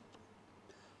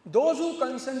 Those who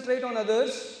concentrate on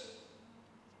others,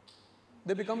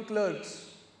 they become clerks,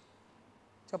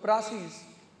 chaprasis.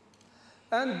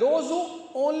 And those who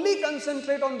only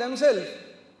concentrate on themselves,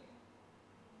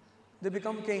 they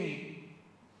become king.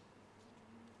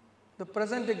 The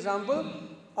present example,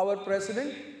 our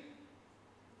president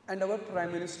and our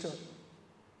prime minister.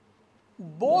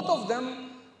 Both of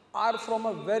them are from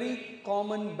a very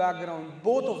common background.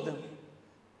 Both of them.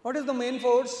 What is the main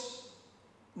force?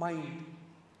 Mind.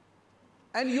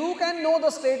 And you can know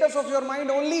the status of your mind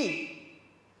only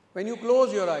when you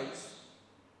close your eyes.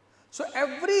 So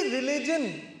every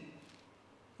religion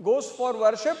goes for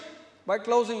worship by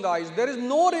closing the eyes. There is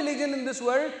no religion in this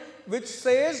world which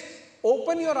says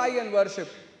open your eye and worship.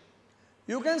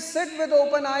 You can sit with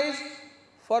open eyes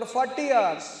for 40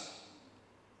 hours,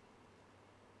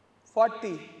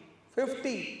 40,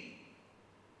 50.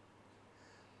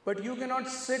 But you cannot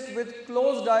sit with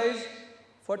closed eyes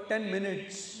for 10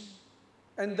 minutes.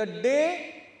 And the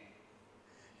day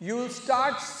you will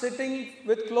start sitting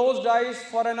with closed eyes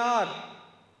for an hour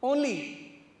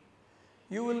only,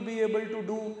 you will be able to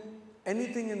do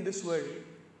anything in this world.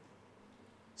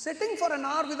 Sitting for an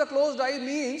hour with a closed eye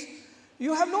means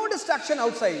you have no distraction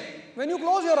outside. When you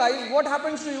close your eyes, what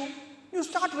happens to you? You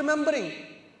start remembering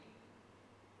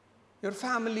your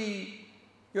family,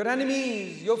 your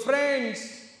enemies, your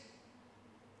friends.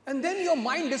 And then your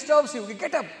mind disturbs you. You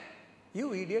get up.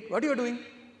 You idiot, what are you doing?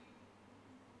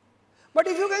 But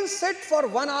if you can sit for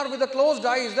 1 hour with the closed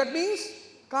eyes, that means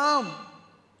calm,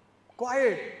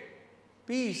 quiet,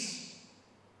 peace.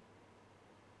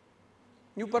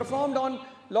 You performed on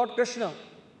Lord Krishna.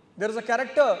 There is a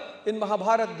character in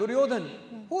Mahabharata, Duryodhan.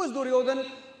 Who is Duryodhan?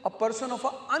 A person of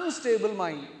an unstable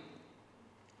mind.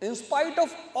 In spite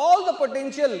of all the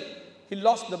potential, he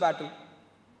lost the battle.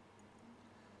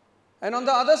 And on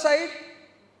the other side,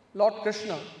 Lord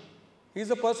Krishna. He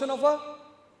is a person of a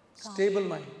stable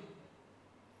mind.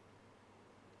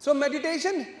 So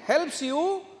meditation helps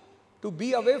you to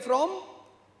be away from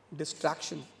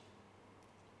distraction.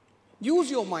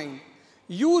 Use your mind.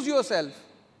 Use yourself.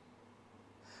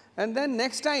 And then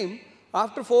next time,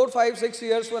 after 4, 5, 6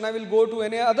 years, when I will go to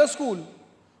any other school,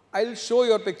 I will show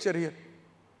your picture here.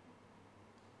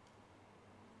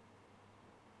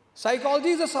 Psychology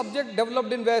is a subject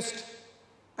developed in West,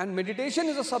 and meditation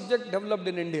is a subject developed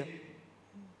in India.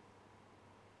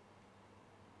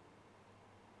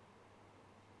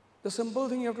 The simple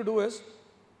thing you have to do is,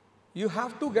 you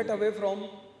have to get away from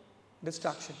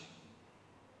distraction.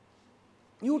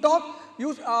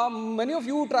 Many of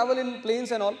you travel in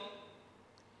planes and all.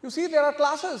 You see there are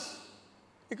classes.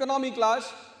 Economy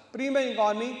class, premium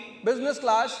economy, business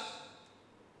class.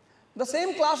 The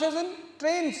same classes in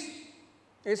trains.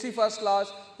 AC first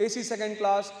class, AC second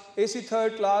class, AC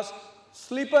third class,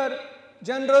 sleeper,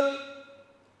 general.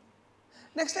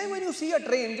 Next time when you see a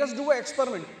train, just do an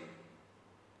experiment.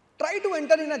 Try to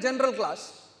enter in a general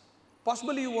class.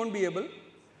 Possibly you won't be able.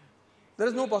 There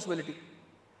is no possibility.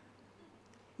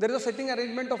 There is a sitting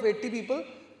arrangement of 80 people,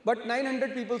 but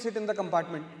 900 people sit in the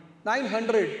compartment.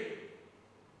 900.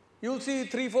 You will see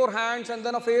 3, 4 hands and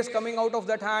then a face coming out of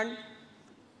that hand.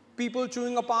 People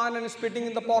chewing a pan and spitting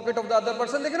in the pocket of the other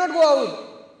person. They cannot go out.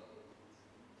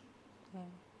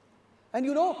 And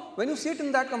you know, when you sit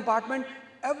in that compartment,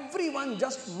 everyone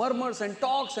just murmurs and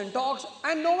talks and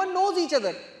no one knows each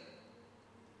other.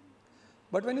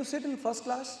 But when you sit in first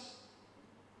class,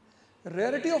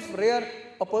 rarity of rare,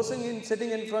 a person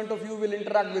sitting in front of you will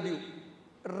interact with you.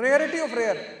 Rarity of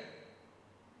rare.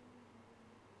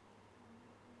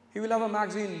 He will have a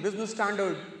magazine, Business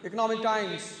Standard, Economic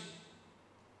Times,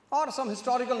 or some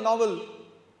historical novel.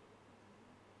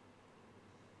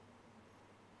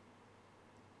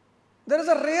 There is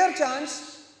a rare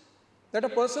chance that a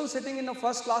person sitting in a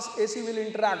first class AC will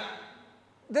interact.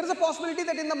 There is a possibility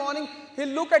that in the morning he'll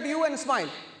look at you and smile.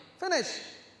 Finish.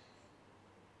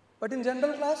 But in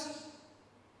general class,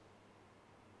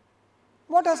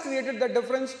 what has created that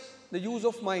difference? The use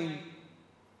of mind.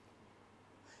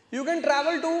 You can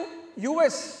travel to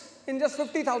US in just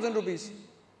 50,000 rupees.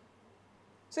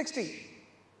 60.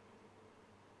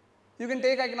 You can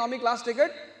take economic class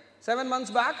ticket 7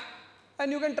 months back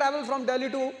and you can travel from Delhi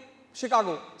to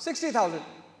Chicago. 60,000.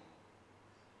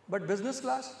 But business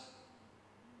class?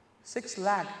 6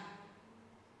 lakh.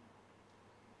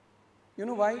 You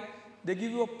know why? They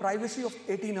give you a privacy of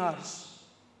 18 hours.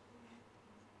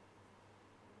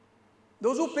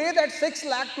 Those who pay that 6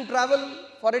 lakh to travel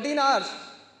for 18 hours,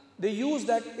 they use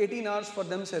that 18 hours for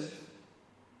themselves.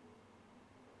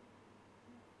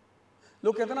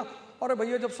 लोग कहते हैं ना, अरे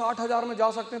भैया जब 60,000 में जा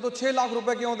सकते हैं तो 6 लाख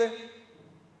रुपए क्यों दे?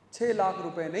 6 लाख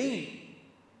रुपए नहीं,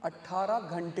 18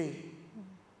 घंटे.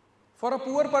 For a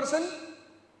poor person,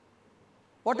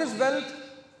 what is wealth?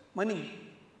 Money.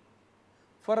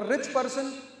 For a rich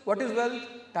person, what is wealth?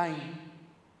 Time.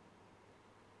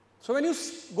 So when you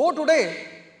go today,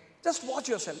 just watch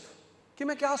yourself. कि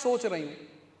मैं क्या सोच रही हूँ?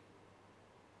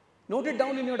 Note it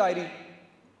down in your diary.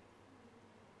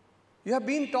 You have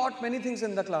been taught many things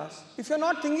in the class. If you are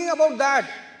not thinking about that,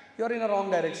 you are in a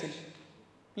wrong direction.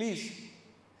 Please,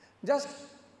 just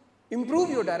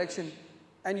improve your direction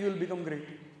and you will become great.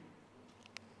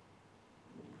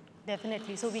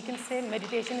 Definitely. So we can say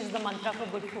meditation is the mantra for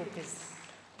good focus.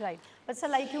 Right. But sir,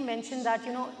 like you mentioned that,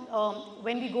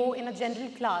 when we go in a general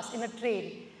class, in a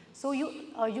trade, so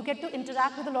you get to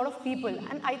interact with a lot of people.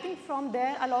 And I think from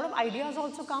there, a lot of ideas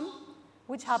also come,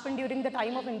 which happened during the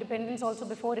time of independence, also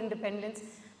before independence,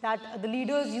 that the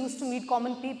leaders used to meet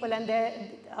common people, and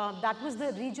that was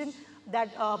the region that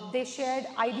they shared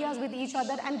ideas with each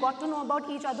other and got to know about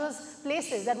each other's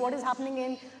places, that what is happening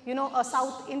in,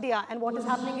 South India and what is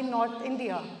happening in North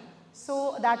India.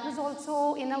 So that was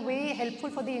also in a way helpful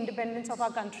for the independence of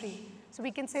our country. So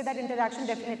we can say that interaction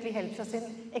definitely helps us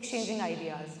in exchanging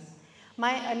ideas.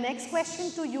 My next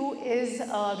question to you is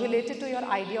related to your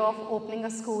idea of opening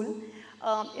a school.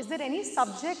 Is there any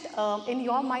subject in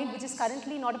your mind which is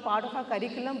currently not a part of our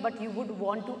curriculum but you would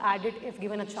want to add it if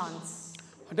given a chance?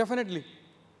 Definitely.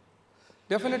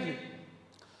 Definitely.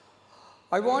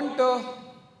 I want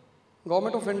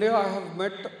Government of India, I have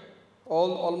met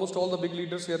almost all the big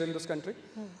leaders here in this country,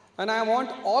 and I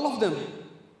want all of them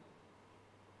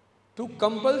to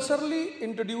compulsorily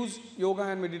introduce yoga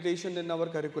and meditation in our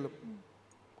curriculum.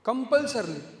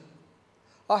 Compulsorily.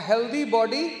 A healthy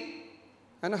body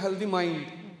and a healthy mind.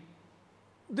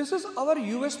 This is our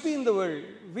USP in the world.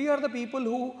 We are the people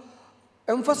who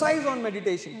emphasize on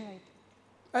meditation. Right.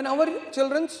 And our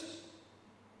children's,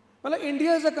 well,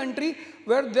 India is a country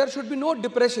where there should be no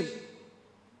depression.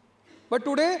 But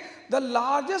today, the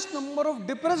largest number of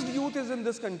depressed youth is in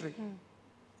this country.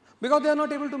 Because they are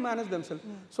not able to manage themselves.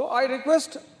 So I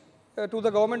request to the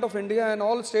Government of India and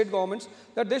all state governments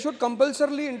that they should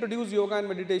compulsorily introduce yoga and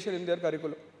meditation in their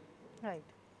curriculum. Right.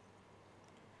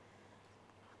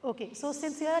 Okay, so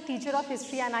since you are a teacher of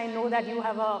history and I know that you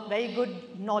have a very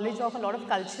good knowledge of a lot of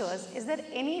cultures, is there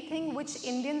anything which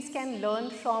Indians can learn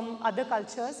from other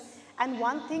cultures and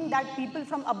one thing that people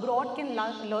from abroad can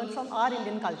learn from our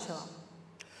Indian culture?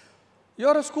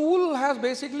 Your school has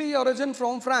basically origin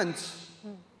from France.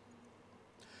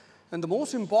 And the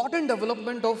most important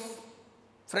development of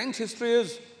French history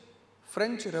is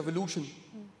French Revolution.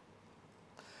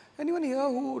 Anyone here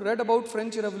who read about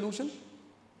French Revolution?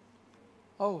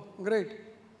 Oh, great.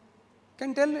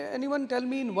 Can anyone tell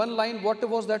me in one line what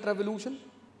was that revolution?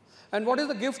 And what is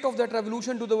the gift of that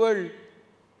revolution to the world?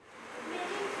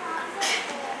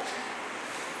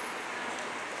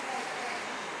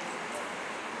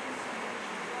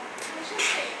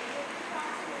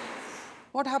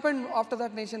 What happened after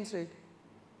that nation state?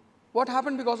 What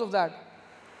happened because of that?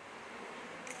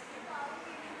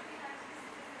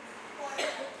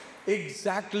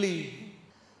 Exactly.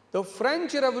 The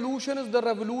French Revolution is the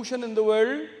revolution in the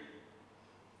world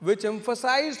which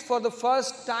emphasized for the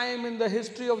first time in the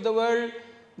history of the world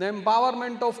the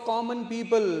empowerment of common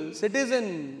people,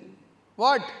 citizen.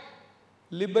 What?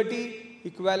 Liberty,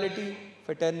 equality,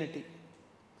 fraternity.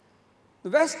 The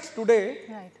West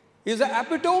today is the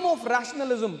epitome of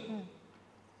rationalism.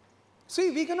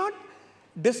 See, we cannot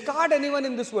discard anyone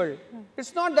in this world.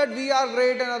 It's not that we are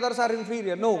great and others are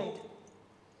inferior. No.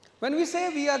 When we say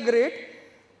we are great,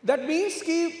 that means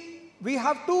we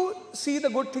have to see the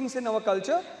good things in our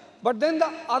culture But then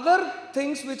the other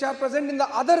things which are present in the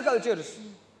other cultures,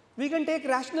 we can take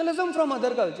rationalism from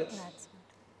other cultures.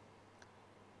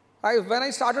 When I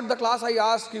started the class, I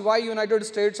asked why United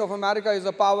States of America is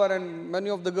a power, and many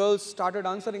of the girls started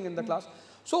answering in the class.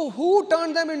 So who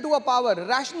turned them into a power?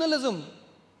 Rationalism.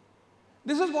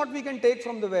 This is what we can take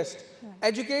from the West.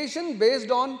 Education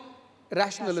based on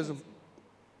rationalism.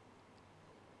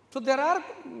 So there are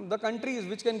the countries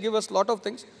which can give us a lot of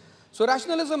things. So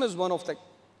rationalism is one of them.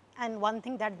 And one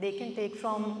thing that they can take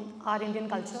from our Indian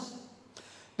culture?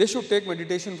 They should take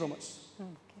meditation from us.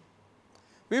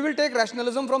 We will take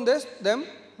rationalism from them.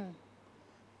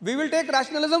 We will take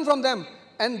rationalism from them,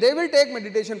 and they will take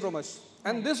meditation from us.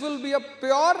 And this will be a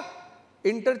pure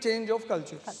interchange of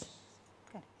cultures.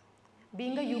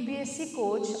 Being a UPSC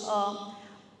coach,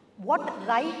 what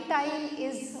right time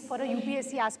is for a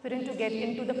UPSC aspirant to get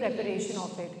into the preparation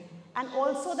of it? And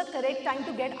also the correct time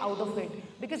to get out of it?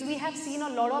 Because we have seen a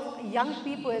lot of young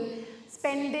people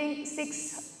spending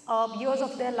 6 years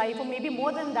of their life, or maybe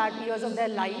more than that years of their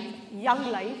life,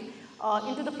 young life,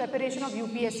 into the preparation of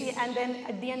UPSC, and then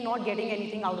at the end not getting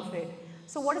anything out of it.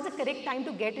 So what is the correct time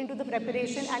to get into the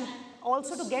preparation and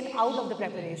also to get out of the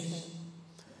preparation?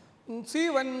 See,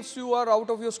 once you are out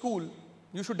of your school,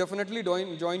 you should definitely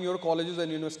join your colleges and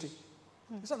university.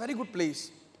 It's a very good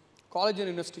place, college and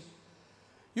university.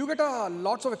 You get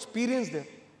lots of experience there.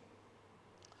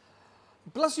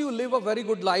 Plus you live a very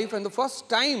good life, and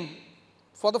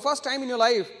for the first time in your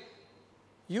life,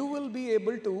 you will be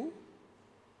able to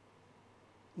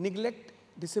neglect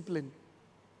discipline,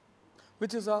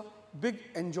 which is a big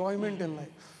enjoyment in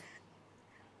life.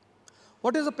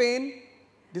 What is the pain?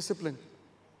 Discipline.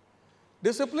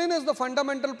 Discipline is the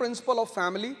fundamental principle of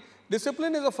family.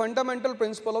 Discipline is a fundamental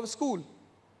principle of school.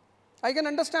 I can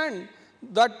understand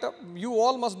that you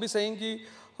all must be saying कि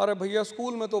अरे भैया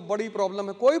school में तो बड़ी problem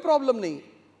है. कोई problem नहीं.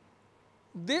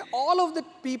 All of the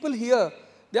people here,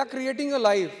 they are creating a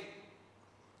life.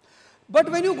 But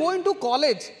when you go into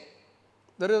college,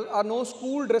 there are no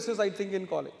school dresses, I think, in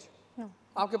college. No.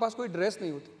 आपके पास कोई dress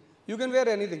नहीं होती. You can wear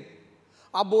anything.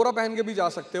 आप बोरा पहन के भी जा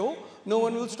सकते हो. No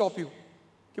one will stop you.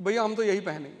 कि भैया हम तो यही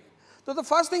पहनेंगे. So the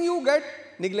first thing you get,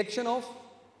 neglection of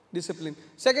discipline.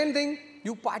 Second thing,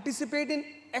 you participate in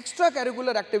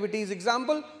extracurricular activities.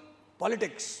 Example,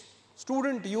 politics,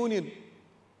 student union.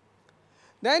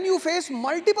 Then you face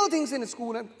multiple things in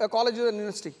school, colleges and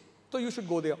university. So you should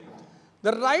go there.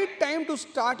 The right time to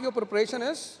start your preparation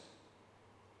is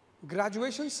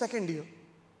graduation, second year.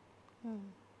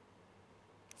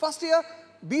 First year,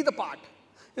 be the part.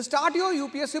 Start your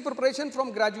UPSC preparation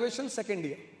from graduation, second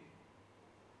year.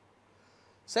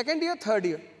 Second year, third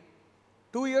year.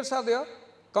 2 years are there.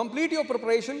 Complete your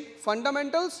preparation,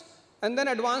 fundamentals, and then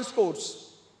advanced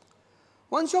course.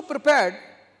 Once you're prepared,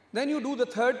 then you do the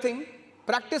third thing,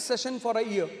 practice session for a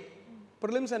year,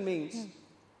 prelims and mains.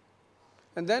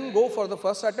 And then go for the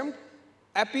first attempt,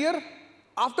 appear.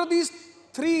 After these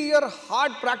 3-year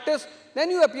hard practice, then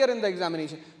you appear in the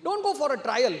examination. Don't go for a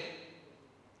trial.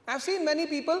 I've seen many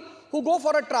people who go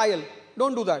for a trial.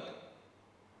 Don't do that.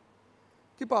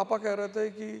 कि पापा कह रहे थे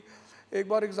कि एक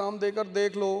बार exam देकर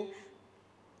देख लो,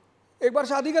 एक बार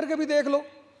शादी करके भी देख लो.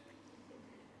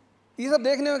 ये सब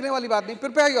देखने वगने वाली बात नहीं.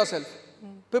 Prepare yourself.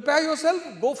 Prepare yourself.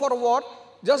 Go for a war.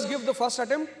 Just give the first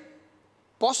attempt.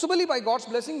 Possibly by God's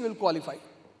blessing, you will qualify.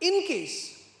 In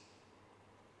case,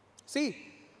 see,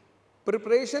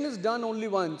 preparation is done only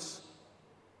once,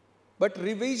 but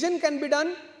revision can be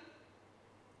done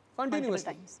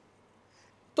continuously.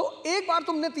 तो एक बार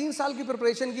तुमने 3 साल की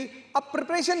preparation की, अब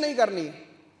preparation नहीं करनी है.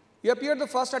 You appeared the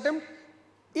first attempt.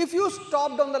 If you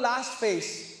stopped on the last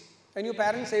phase and your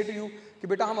parents say to you कि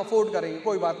बेटा हम अफोर्ड करेंगे,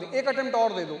 कोई बात नहीं, एक अटेम्प्ट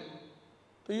और दे दो,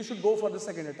 तो you should go for the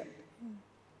second attempt.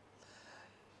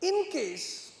 In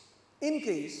case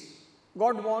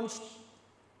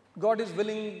God is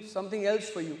willing something else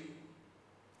for you.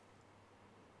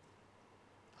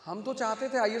 हम तो चाहते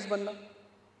थे IAS बनना,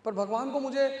 पर भगवान को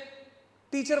मुझे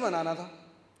टीचर बनाना था,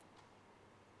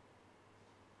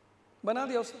 बना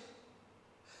दिया उसने.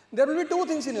 There will be 2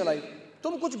 things in your life.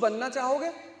 तुम कुछ बनना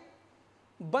चाहोगे,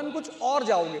 बन कुछ और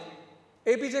जाओगे.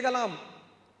 APJ Kalam,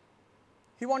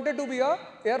 he wanted to be a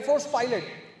Air Force pilot.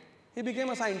 He became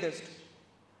a scientist.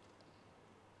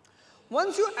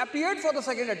 Once you appeared for the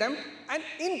second attempt, and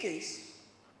in case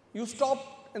you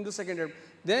stopped in the second attempt,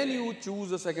 then you choose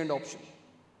the second option.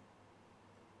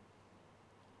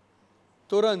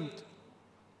 तुरंत,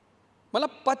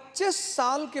 मतलब 25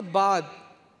 साल के बाद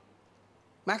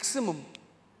maximum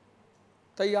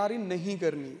तैयारी नहीं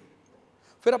करनी है.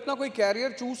 फिर अपना कोई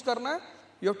कैरियर चूज करना है.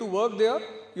 You have to work there.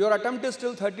 Your attempt is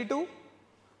still 32.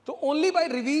 So only by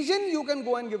revision you can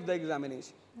go and give the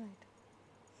examination. Right.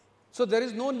 So there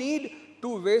is no need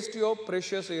to waste your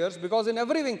precious years, because in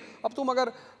everything, अब तुम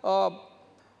अगर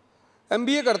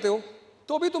MBA करते हो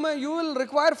तो भी तुम्हें you will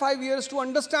require 5 years to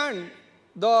understand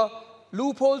the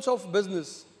loopholes of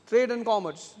business, trade and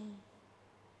commerce.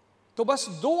 तो बस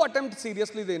 2 attempt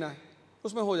seriously देना है,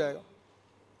 उसमें हो जाएगा.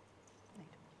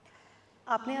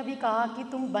 आपने अभी कहा कि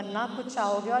तुम बनना कुछ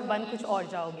चाहोगे और बन कुछ और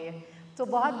जाओगे, तो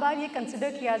बहुत बार ये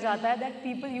कंसिडर किया जाता है that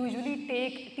people usually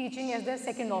take teaching as their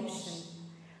second option.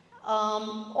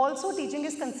 Also, teaching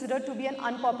is considered to be an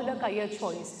unpopular career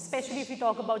choice, especially if we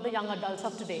talk about the young adults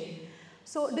of today.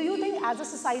 So, do you think as a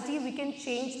society we can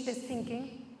change this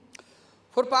thinking?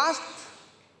 For past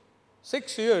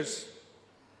 6 years,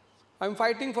 I'm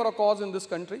fighting for a cause in this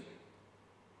country.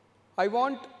 I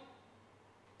want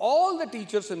all the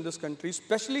teachers in this country,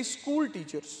 especially school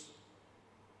teachers,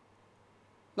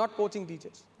 not coaching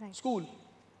teachers, Right. school.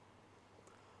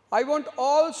 I want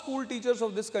all school teachers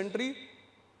of this country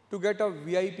to get a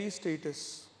VIP status.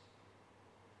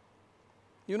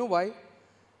 You know why?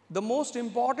 The most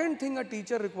important thing a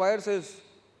teacher requires is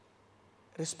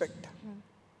respect.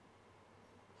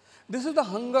 This is the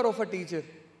hunger of a teacher.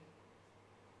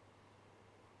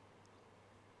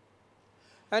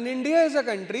 And India is a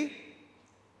country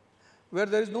where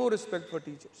there is no respect for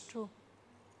teachers. True.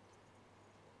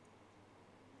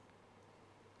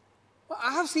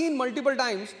 I have seen multiple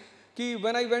times कि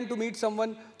when I went to meet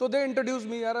someone, so they introduced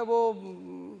me, यार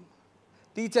वो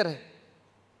teacher है.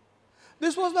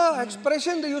 This was the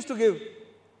expression they used to give.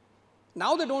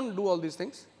 Now they don't do all these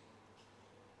things.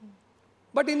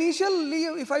 But initially,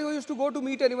 if I used to go to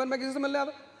meet anyone, मैं किसी से मिलने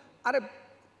आता, अरे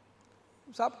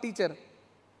साहब teacher.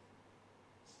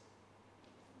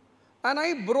 And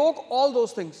I broke all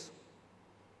those things.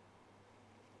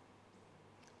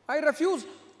 I refuse.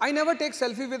 I never take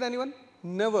selfie with anyone.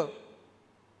 Never.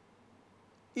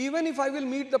 Even if I will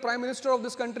meet the Prime Minister of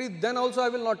this country, then also I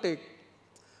will not take.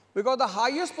 Because the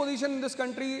highest position in this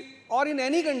country or in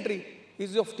any country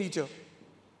is of teacher.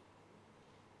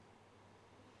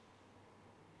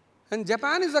 And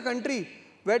Japan is a country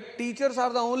where teachers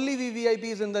are the only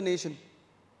VVIPs in the nation.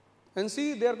 And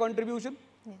see their contribution.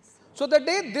 Yes. So the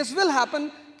day this will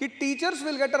happen, teachers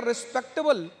will get a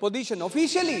respectable position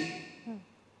officially.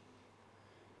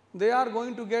 They are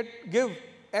going to give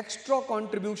extra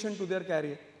contribution to their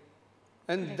career.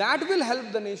 And that will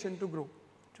help the nation to grow.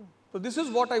 True. So this is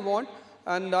what I want,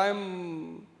 and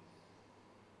I'm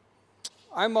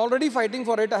already fighting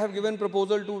for it. I have given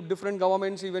proposal to different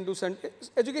governments even to send.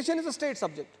 Education is a state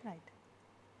subject. Right.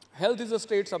 Health is a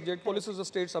state subject, police is a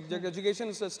state subject, education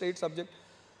is a state subject.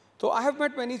 So I have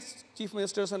met many chief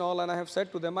ministers and all, and I have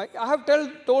said to them, I have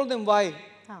told them why.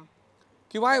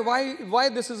 Why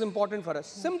this is important for us.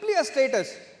 Simply a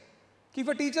status. If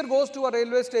a teacher goes to a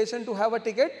railway station to have a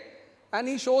ticket and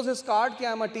he shows his card that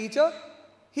I am a teacher,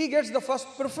 he gets the first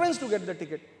preference to get the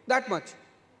ticket. That much.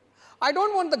 I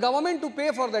don't want the government to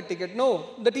pay for that ticket.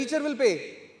 No, the teacher will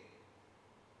pay.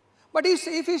 But if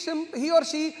he or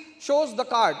she shows the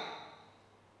card,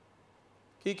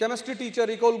 chemistry teacher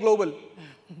equal global,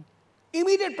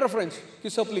 immediate preference,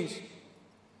 sir please.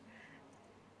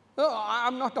 No,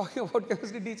 I'm not talking about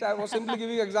chemistry teacher, I was simply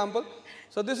giving an example.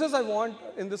 So this is I want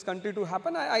in this country to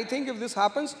happen. I think if this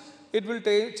happens, it will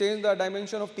change the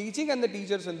dimension of teaching and the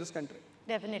teachers in this country.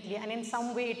 Definitely, and in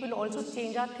some way it will also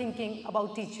change our thinking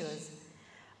about teachers.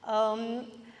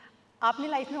 आपने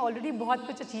life में already बहुत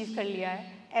कुछ achieve कर लिया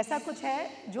है. ऐसा कुछ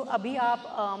है जो अभी आप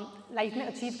लाइफ में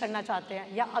अचीव करना चाहते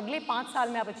हैं या अगले 5 साल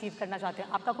में आप अचीव करना चाहते हैं?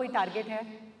 आपका कोई टारगेट है?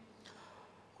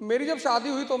 मेरी जब शादी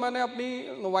हुई तो मैंने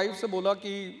अपनी वाइफ से बोला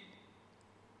कि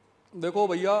देखो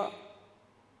भैया,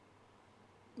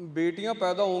 बेटियां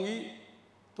पैदा होंगी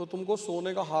तो तुमको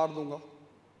सोने का हार दूंगा.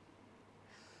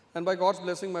 And by God's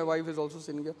blessing my wife is also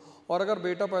single. और अगर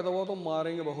बेटा पैदा हुआ तो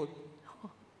मारेंगे बहुत.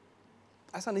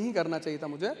 ऐसा नहीं करना चाहिए था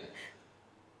मुझे,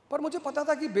 पर मुझे पता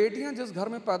था कि बेटियां जिस घर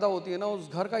में पैदा होती है ना, उस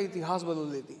घर का इतिहास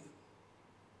बदल देती हैं.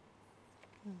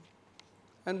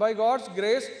 And by God's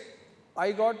grace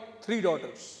I got 3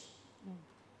 daughters.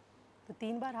 तो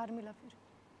 3 बार हार मिला फिर?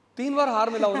 3 बार हार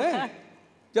मिला उन्हें.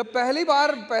 जब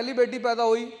पहली बेटी पैदा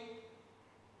हुई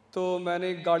तो मैंने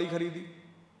एक गाड़ी खरीदी,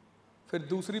 फिर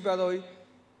दूसरी पैदा हुई,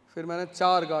 फिर मैंने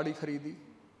 4 गाड़ी खरीदी,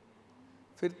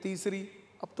 फिर तीसरी,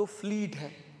 अब तो फ्लीट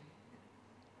है.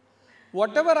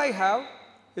 Whatever I have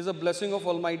is a blessing of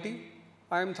Almighty.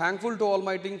 I am thankful to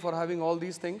Almighty for having all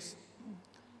these things.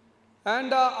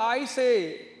 And I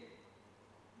say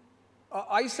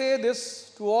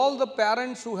this to all the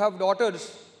parents who have daughters.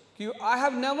 I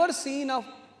have never seen a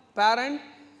parent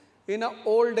in an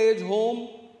old age home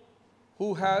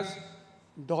who has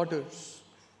daughters.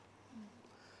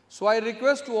 So I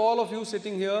request to all of you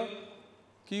sitting here,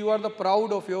 कि you are the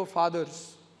proud of your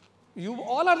fathers. You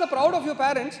all are the proud of your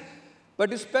parents,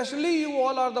 but especially you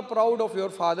all are the proud of your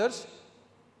fathers,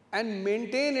 and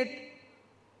maintain it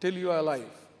till you are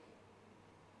alive.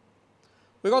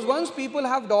 Because once people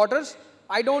have daughters,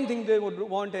 I don't think they would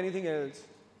want anything else.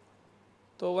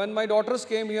 So when my daughters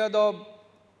came here, the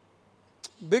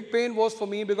big pain was for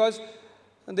me because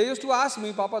they used to ask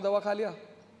me, Papa dawa kha liya?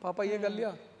 Papa ye kar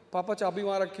liya? Papa चाबी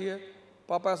वहाँ रखी है?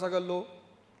 Papa ऐसा कर लो?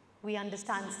 We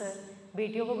understand, sir.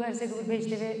 बेटियों को घर से दूर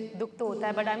भेजते हुए दुख तो होता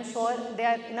है, but I'm sure they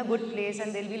are in a good place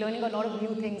and they'll be learning a lot of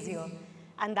new things here,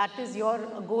 and that is your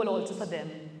goal also for them.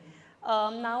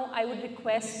 Now I would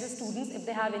request the students, if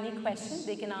they have any questions,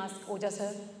 they can ask Ojha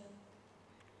sir.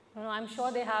 No, I'm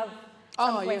sure they have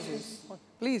some questions. Yes.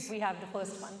 Please. We have the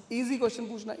first one. Easy question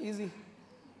पूछना, easy.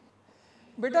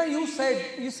 Beta, you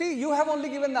said, you see, you have only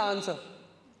given the answer.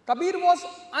 Kabir was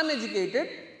uneducated,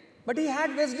 but he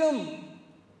had wisdom.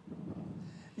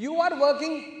 You are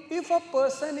working, if a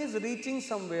person is reaching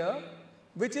somewhere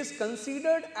which is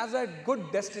considered as a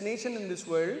good destination in this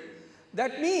world,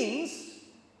 that means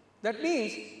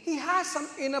he has some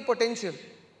inner potential.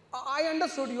 I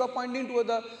understood you are pointing to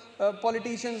the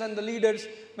politicians and the leaders.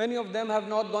 Many of them have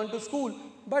not gone to school,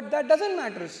 but that doesn't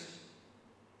matter.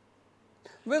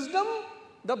 Wisdom,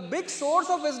 the big source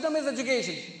of wisdom is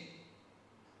education.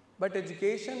 But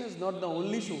education is not the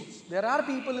only source. There are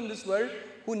people in this world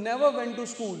who never went to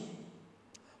school,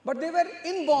 but they were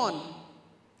inborn.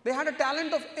 They had a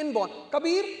talent of inborn.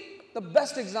 Kabir, the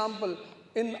best example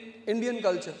in Indian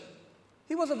culture.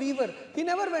 He was a weaver. He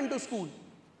never went to school.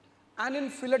 And in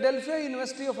Philadelphia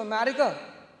University of America,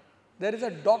 there is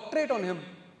a doctorate on him.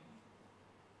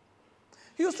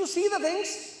 He used to see the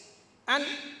things and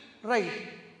write.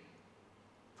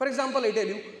 For example, I tell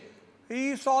you,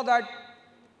 he saw that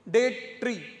date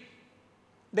tree,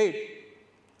 date.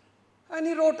 And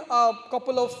he wrote a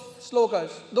couple of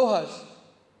slokas, dohas.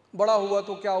 Bada hua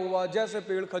to kya hua, jaise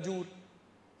ped khajur.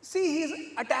 See, he is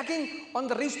attacking on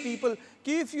the rich people.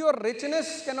 Ki if your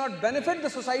richness cannot benefit the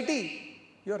society,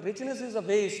 your richness is a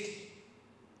waste.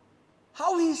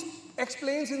 How he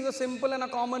explains in the simple and a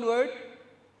common word.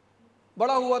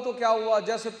 Bada hua to kya hua,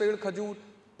 jaise ped khajur.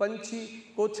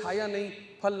 Panchi ko chhaya nahi,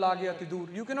 phal la gaya ati dur.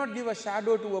 You cannot give a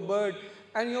shadow to a bird.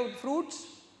 And your fruits.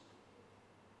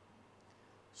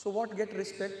 So what gets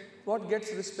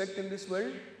respect in this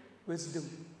world? Wisdom.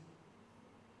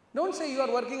 Don't say you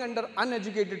are working under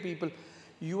uneducated people.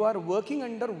 You are working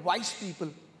under wise people.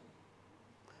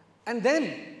 And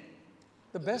then,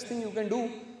 the best thing you can do,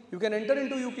 you can enter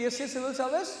into UPSC civil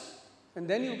service, and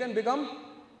then you can become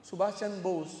Subhash Chandra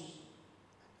Bose.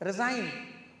 Resign,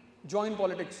 join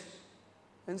politics,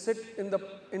 and sit in the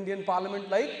Indian Parliament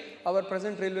like our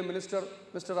present Railway Minister,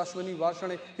 Mr. Ashwini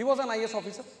Vaishnaw. He was an IS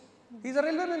officer. He is a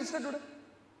Railway Minister today.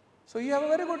 So you have a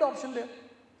very good option there.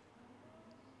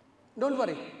 Don't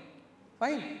worry.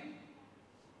 Fine.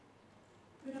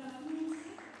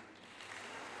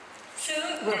 So,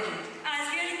 as we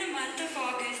are in the month of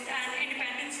August and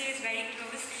Independence Day is very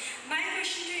close, my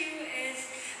question to you is,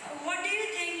 what do you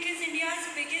think is India's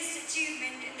biggest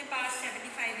achievement in the past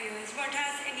 75 years? What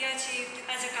has India achieved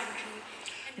as a country?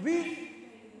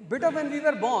 When we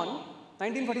were born,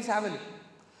 1947,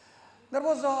 there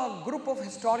was a group of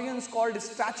historians called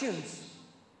Strachans.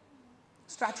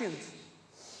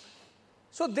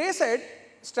 So they said,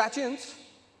 Strachans,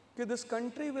 that this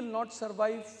country will not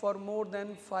survive for more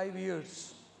than 5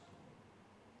 years.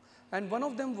 And one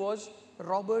of them was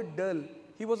Robert Dull.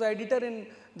 He was editor in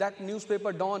that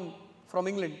newspaper Dawn from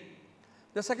England.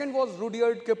 The second was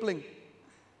Rudyard Kipling.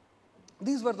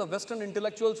 These were the Western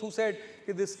intellectuals who said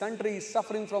that this country is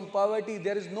suffering from poverty,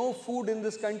 there is no food in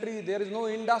this country, there is no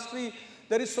industry,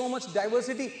 there is so much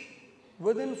diversity.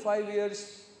 Within 5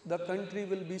 years, the country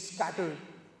will be scattered.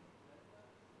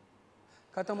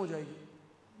 Khatam ho jayegi.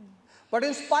 But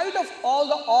in spite of all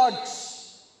the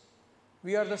odds,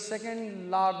 we are the second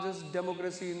largest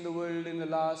democracy in the world in the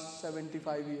last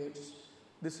 75 years.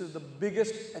 This is the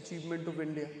biggest achievement of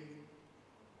India.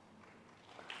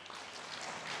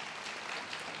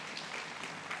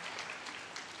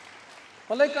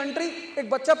 मतलब एक country, एक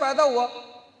बच्चा पैदा हुआ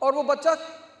और वो बच्चा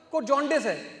को जॉन्डिस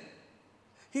है.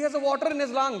 He has a water in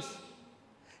his lungs.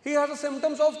 He has the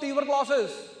symptoms of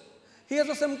tuberculosis. He has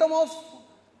a symptom of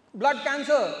blood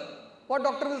cancer. What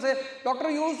doctor will say? Doctor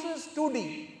uses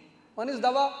 2D. One is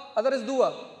dawa, other is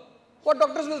dua. What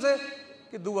doctors will say?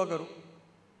 Ki dua karo.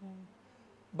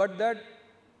 But that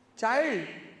child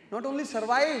not only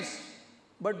survives,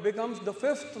 but becomes the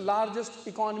 5th largest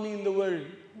economy in the world.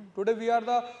 Today we are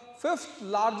the 5th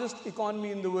largest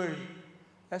economy in the world,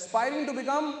 aspiring to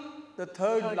become the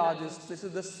third largest. This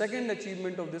is the second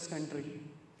achievement of this country.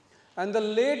 And the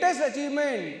latest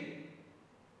achievement,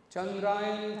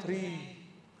 Chandrayaan 3.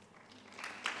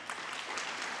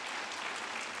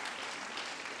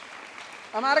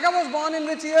 America was born in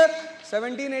which year?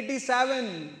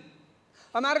 1787.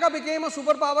 America became a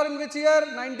superpower in which year?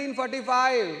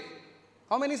 1945.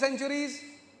 How many centuries?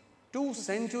 2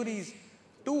 centuries.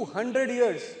 200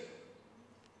 years.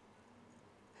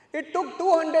 It took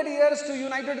 200 years to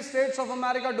United States of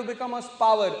America to become a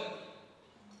power.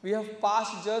 We have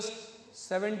passed just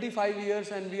 75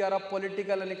 years and we are a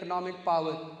political and economic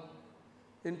power.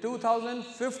 In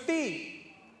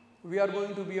 2050, we are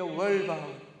going to be a world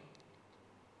power.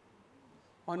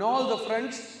 On all the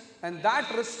fronts, and that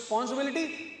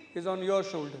responsibility is on your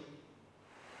shoulder.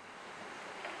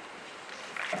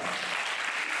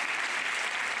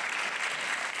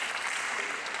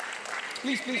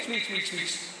 Please.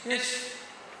 Yes.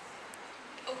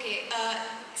 Okay,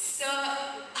 sir,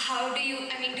 how do you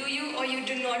or you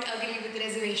do not agree with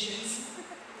reservations?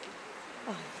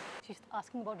 She's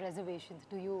asking about reservations.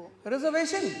 Do you?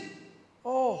 Reservation?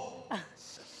 Oh.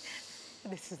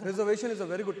 This is Reservation is a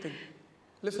very good thing.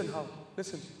 Listen how.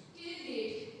 Listen.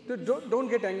 Don't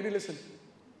get angry. Listen.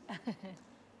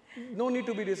 No need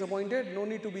to be disappointed. No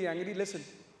need to be angry. Listen.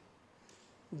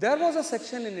 There was a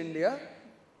section in India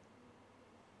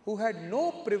who had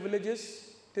no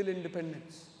privileges till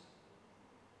independence.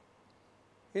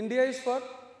 India is for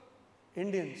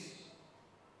Indians.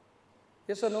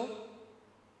 Yes or no?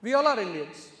 We all are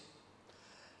Indians.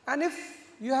 And if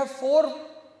you have 4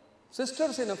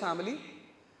 sisters in a family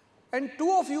and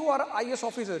 2 of you are IS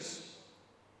officers,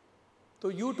 so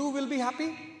you 2 will be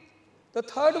happy. The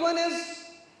third one is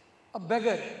a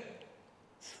beggar.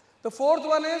 The fourth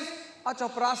one is a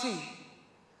chaprasi.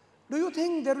 Do you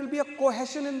think there will be a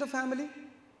cohesion in the family?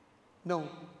 No.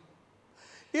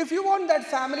 If you want that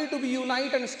family to be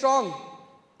united and strong,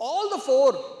 all the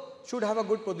 4 should have a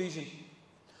good position.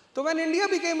 So when India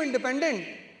became independent,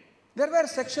 there were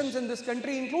sections in this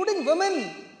country, including women.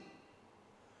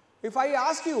 If I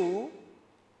ask you,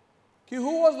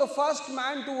 who was the first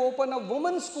man to open a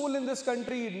women's school in this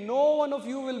country, no one of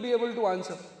you will be able to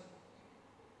answer.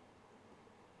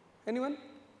 Anyone?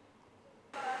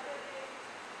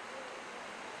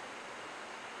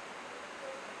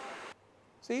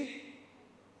 See,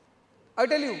 I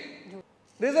tell you,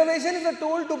 reservation is a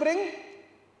tool to bring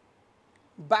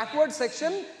backward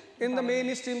section in the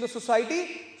mainstream of the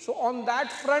society. So on that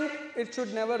front, it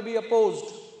should never be opposed.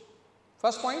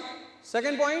 First point.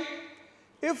 Second point,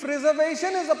 if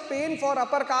reservation is a pain for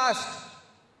upper caste,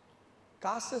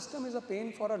 caste system is a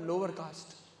pain for a lower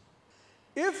caste.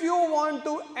 If you want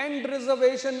to end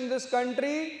reservation in this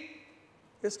country,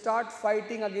 start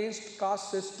fighting against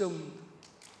caste system.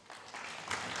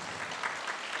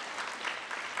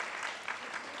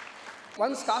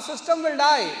 Once caste system will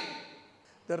die,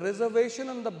 the reservation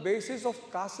on the basis of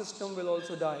caste system will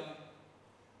also die.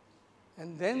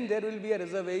 And then there will be a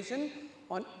reservation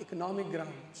on economic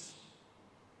grounds.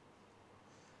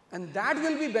 And that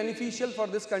will be beneficial for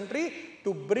this country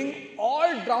to bring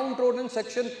all downtrodden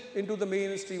section into the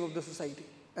mainstream of the society.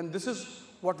 And this is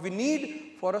what we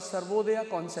need for a Sarvodaya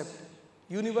concept.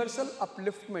 Universal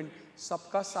upliftment.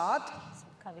 Sabka saath.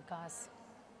 Sabka vikas.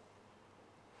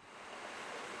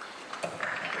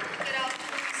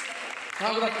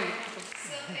 Good afternoon,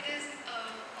 sir.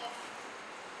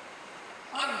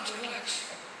 Good afternoon.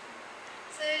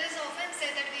 Sir, it is often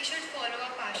said that we should follow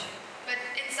our passion, but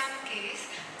in some case,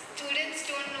 students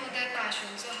don't know their passion.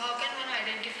 So how can one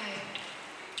identify it?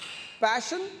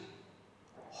 Passion,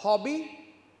 hobby,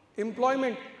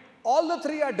 employment, all the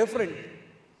 3 are different.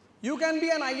 You can be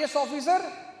an IS officer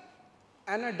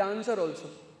and a dancer also.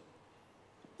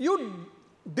 You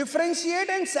differentiate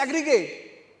and segregate.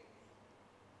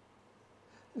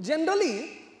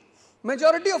 Generally,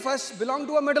 majority of us belong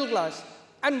to a middle class.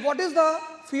 And what is the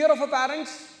fear of a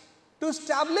parents? To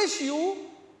establish you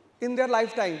in their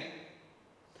lifetime.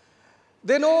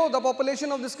 They know the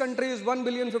population of this country is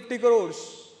 1,050 crores.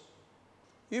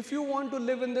 If you want to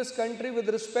live in this country with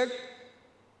respect,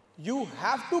 you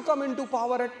have to come into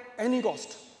power at any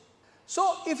cost.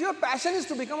 So, if your passion is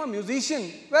to become a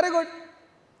musician, very good.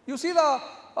 You see the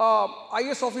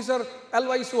IS officer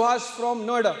L.Y. Suhas from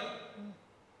Noida.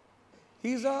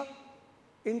 He is a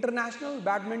international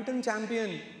badminton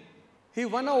champion. He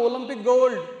won an Olympic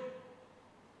gold.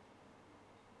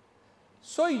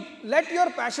 So, let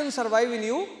your passion survive in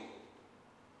you,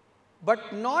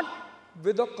 but not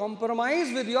with a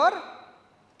compromise with your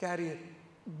career.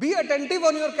 Be attentive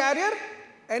on your career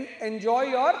and enjoy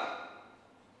your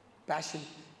passion.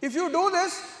 If you do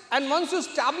this, and once you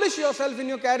establish yourself in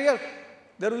your career,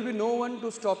 there will be no one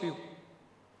to stop you.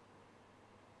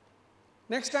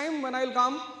 Next time when I will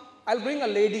come, I will bring a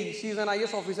lady. She is an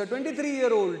IS officer,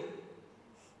 23-year-old,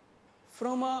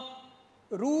 from a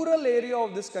rural area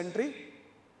of this country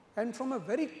and from a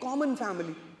very common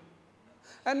family.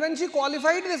 And when she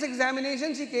qualified this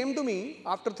examination, she came to me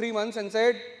after 3 months and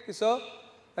said, "Sir,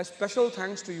 a special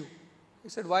thanks to you." I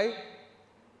said, "Why?"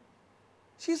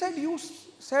 She said, "You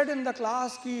said in the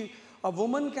class that a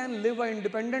woman can live an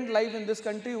independent life in this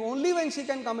country only when she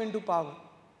can come into power."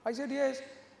 I said, "Yes."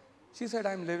 She said,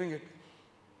 "I am living it."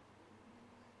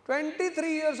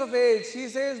 23 years of age, she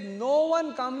says, "No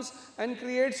one comes and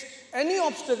creates any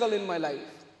obstacle in my life."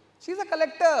 She is a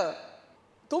collector.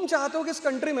 तुम चाहते हो कि इस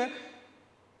country में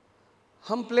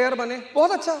हम player बने?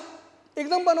 बहुत अच्छा,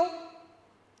 एकदम बनो.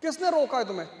 किसने रोका है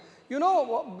तुम्हें? You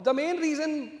know, the main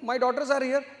reason my daughters are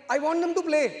here, I want them to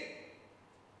play.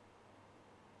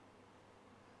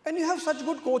 And you have such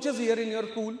good coaches here in your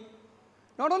school.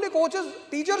 Not only coaches,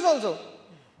 teachers also.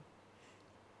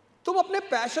 तुम अपने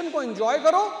पैशन को एंजॉय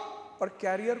करो और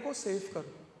career को save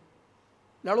करो.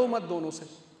 लड़ो मत दोनों से.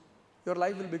 Your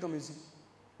life will become easy.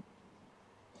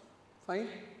 Fine?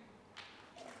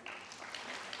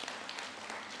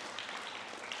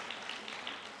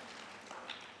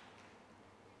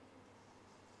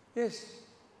 Yes.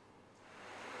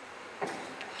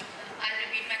 I'll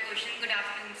repeat my question. Good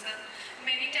afternoon, sir.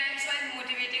 Many times while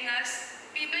motivating us,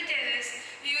 people tell us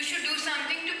you should do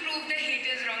something to prove the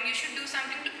haters wrong. You should do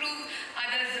something to prove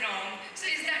others wrong.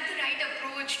 So is that the right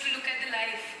approach to look at the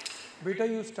life? Beta,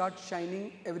 you start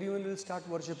shining, everyone will start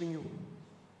worshipping you.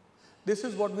 This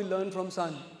is what we learn from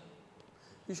sun.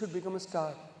 You should become a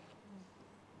star.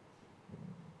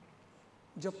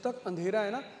 जब तक अंधेरा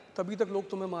है ना, तभी तक लोग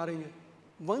तुम्हें मारेंगे.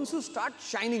 Once you start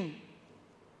shining,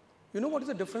 you know what is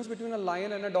the difference between a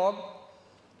lion and a dog?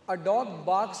 A dog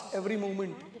barks every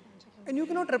moment and you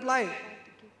cannot reply.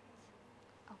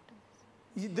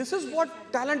 This is what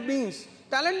talent means.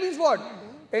 Talent means what?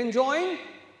 Enjoying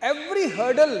every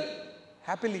hurdle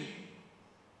happily.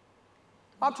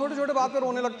 आप छोटे छोटे बात पे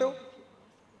रोने लगते हो.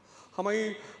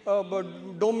 हमारी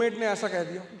डोममेट ने ऐसा कह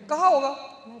दिया. कहाँ होगा?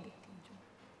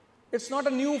 It's not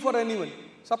a new for anyone.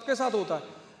 सबके साथ होता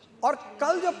है. और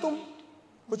कल जब तुम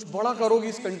कुछ बड़ा करोगी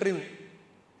इस कंट्री में,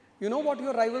 you know what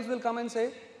your rivals will come and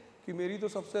say? कि मेरी तो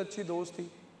सबसे अच्छी दोस्त थी,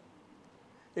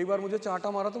 एक बार मुझे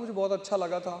चाटा मारा तो मुझे बहुत अच्छा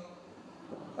लगा था.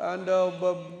 And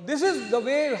this is the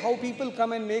way how people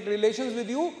come and make relations with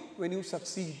you when you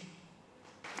succeed.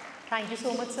 Thank you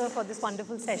so much, sir, for this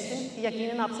wonderful session.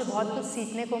 यकीनन आपसे बहुत कुछ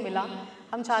सीखने को मिला.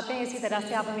 हम चाहते हैं इसी तरह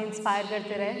से आप हमें इंस्पायर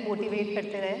करते रहें, मोटिवेट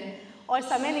करते रहें और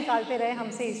समय निकालते रहे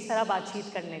हमसे इस तरह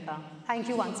बातचीत करने का. Thank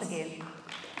you once again.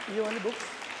 ये वाली बुक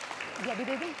ये अभी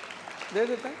दे दें? दे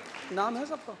देते हैं. नाम है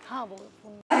सबका? हाँ वो.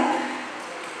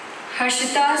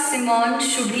 Harshita, Simone,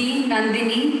 Shubhi,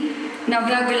 Nandini,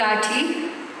 Navya Gulati,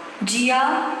 Jiya,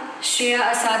 Shreya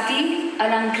असाती,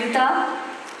 Alankrita,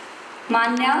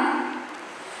 Manya,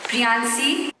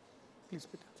 Priyanshi. Please,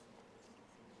 Peter.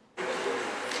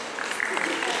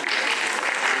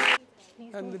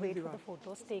 Please don't wait for the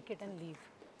photos. Take it and leave.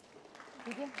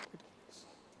 ठीक है?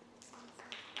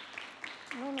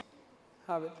 No, no.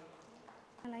 Have it.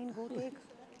 Line, go take.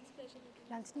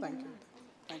 Lunch नहीं Thank you. करना.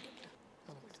 Thank you.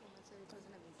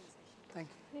 Thank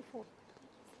you. नहीं, four.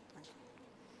 Thank you.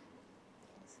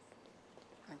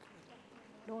 Thank you.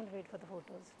 Don't wait for the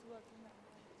photos.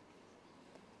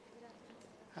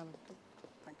 Have it.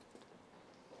 Thank you.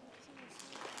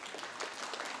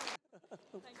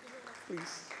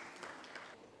 Please.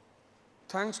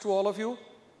 Thanks to all of you.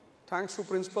 Thanks to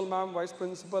Principal Ma'am, Vice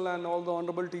Principal and all the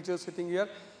honorable teachers sitting here.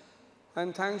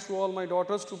 And thanks to all my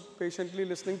daughters to patiently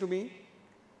listening to me.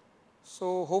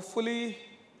 So hopefully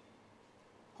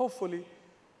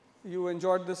you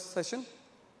enjoyed this session.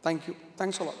 Thank you.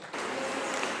 Thanks a lot.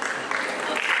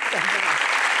 Thank you.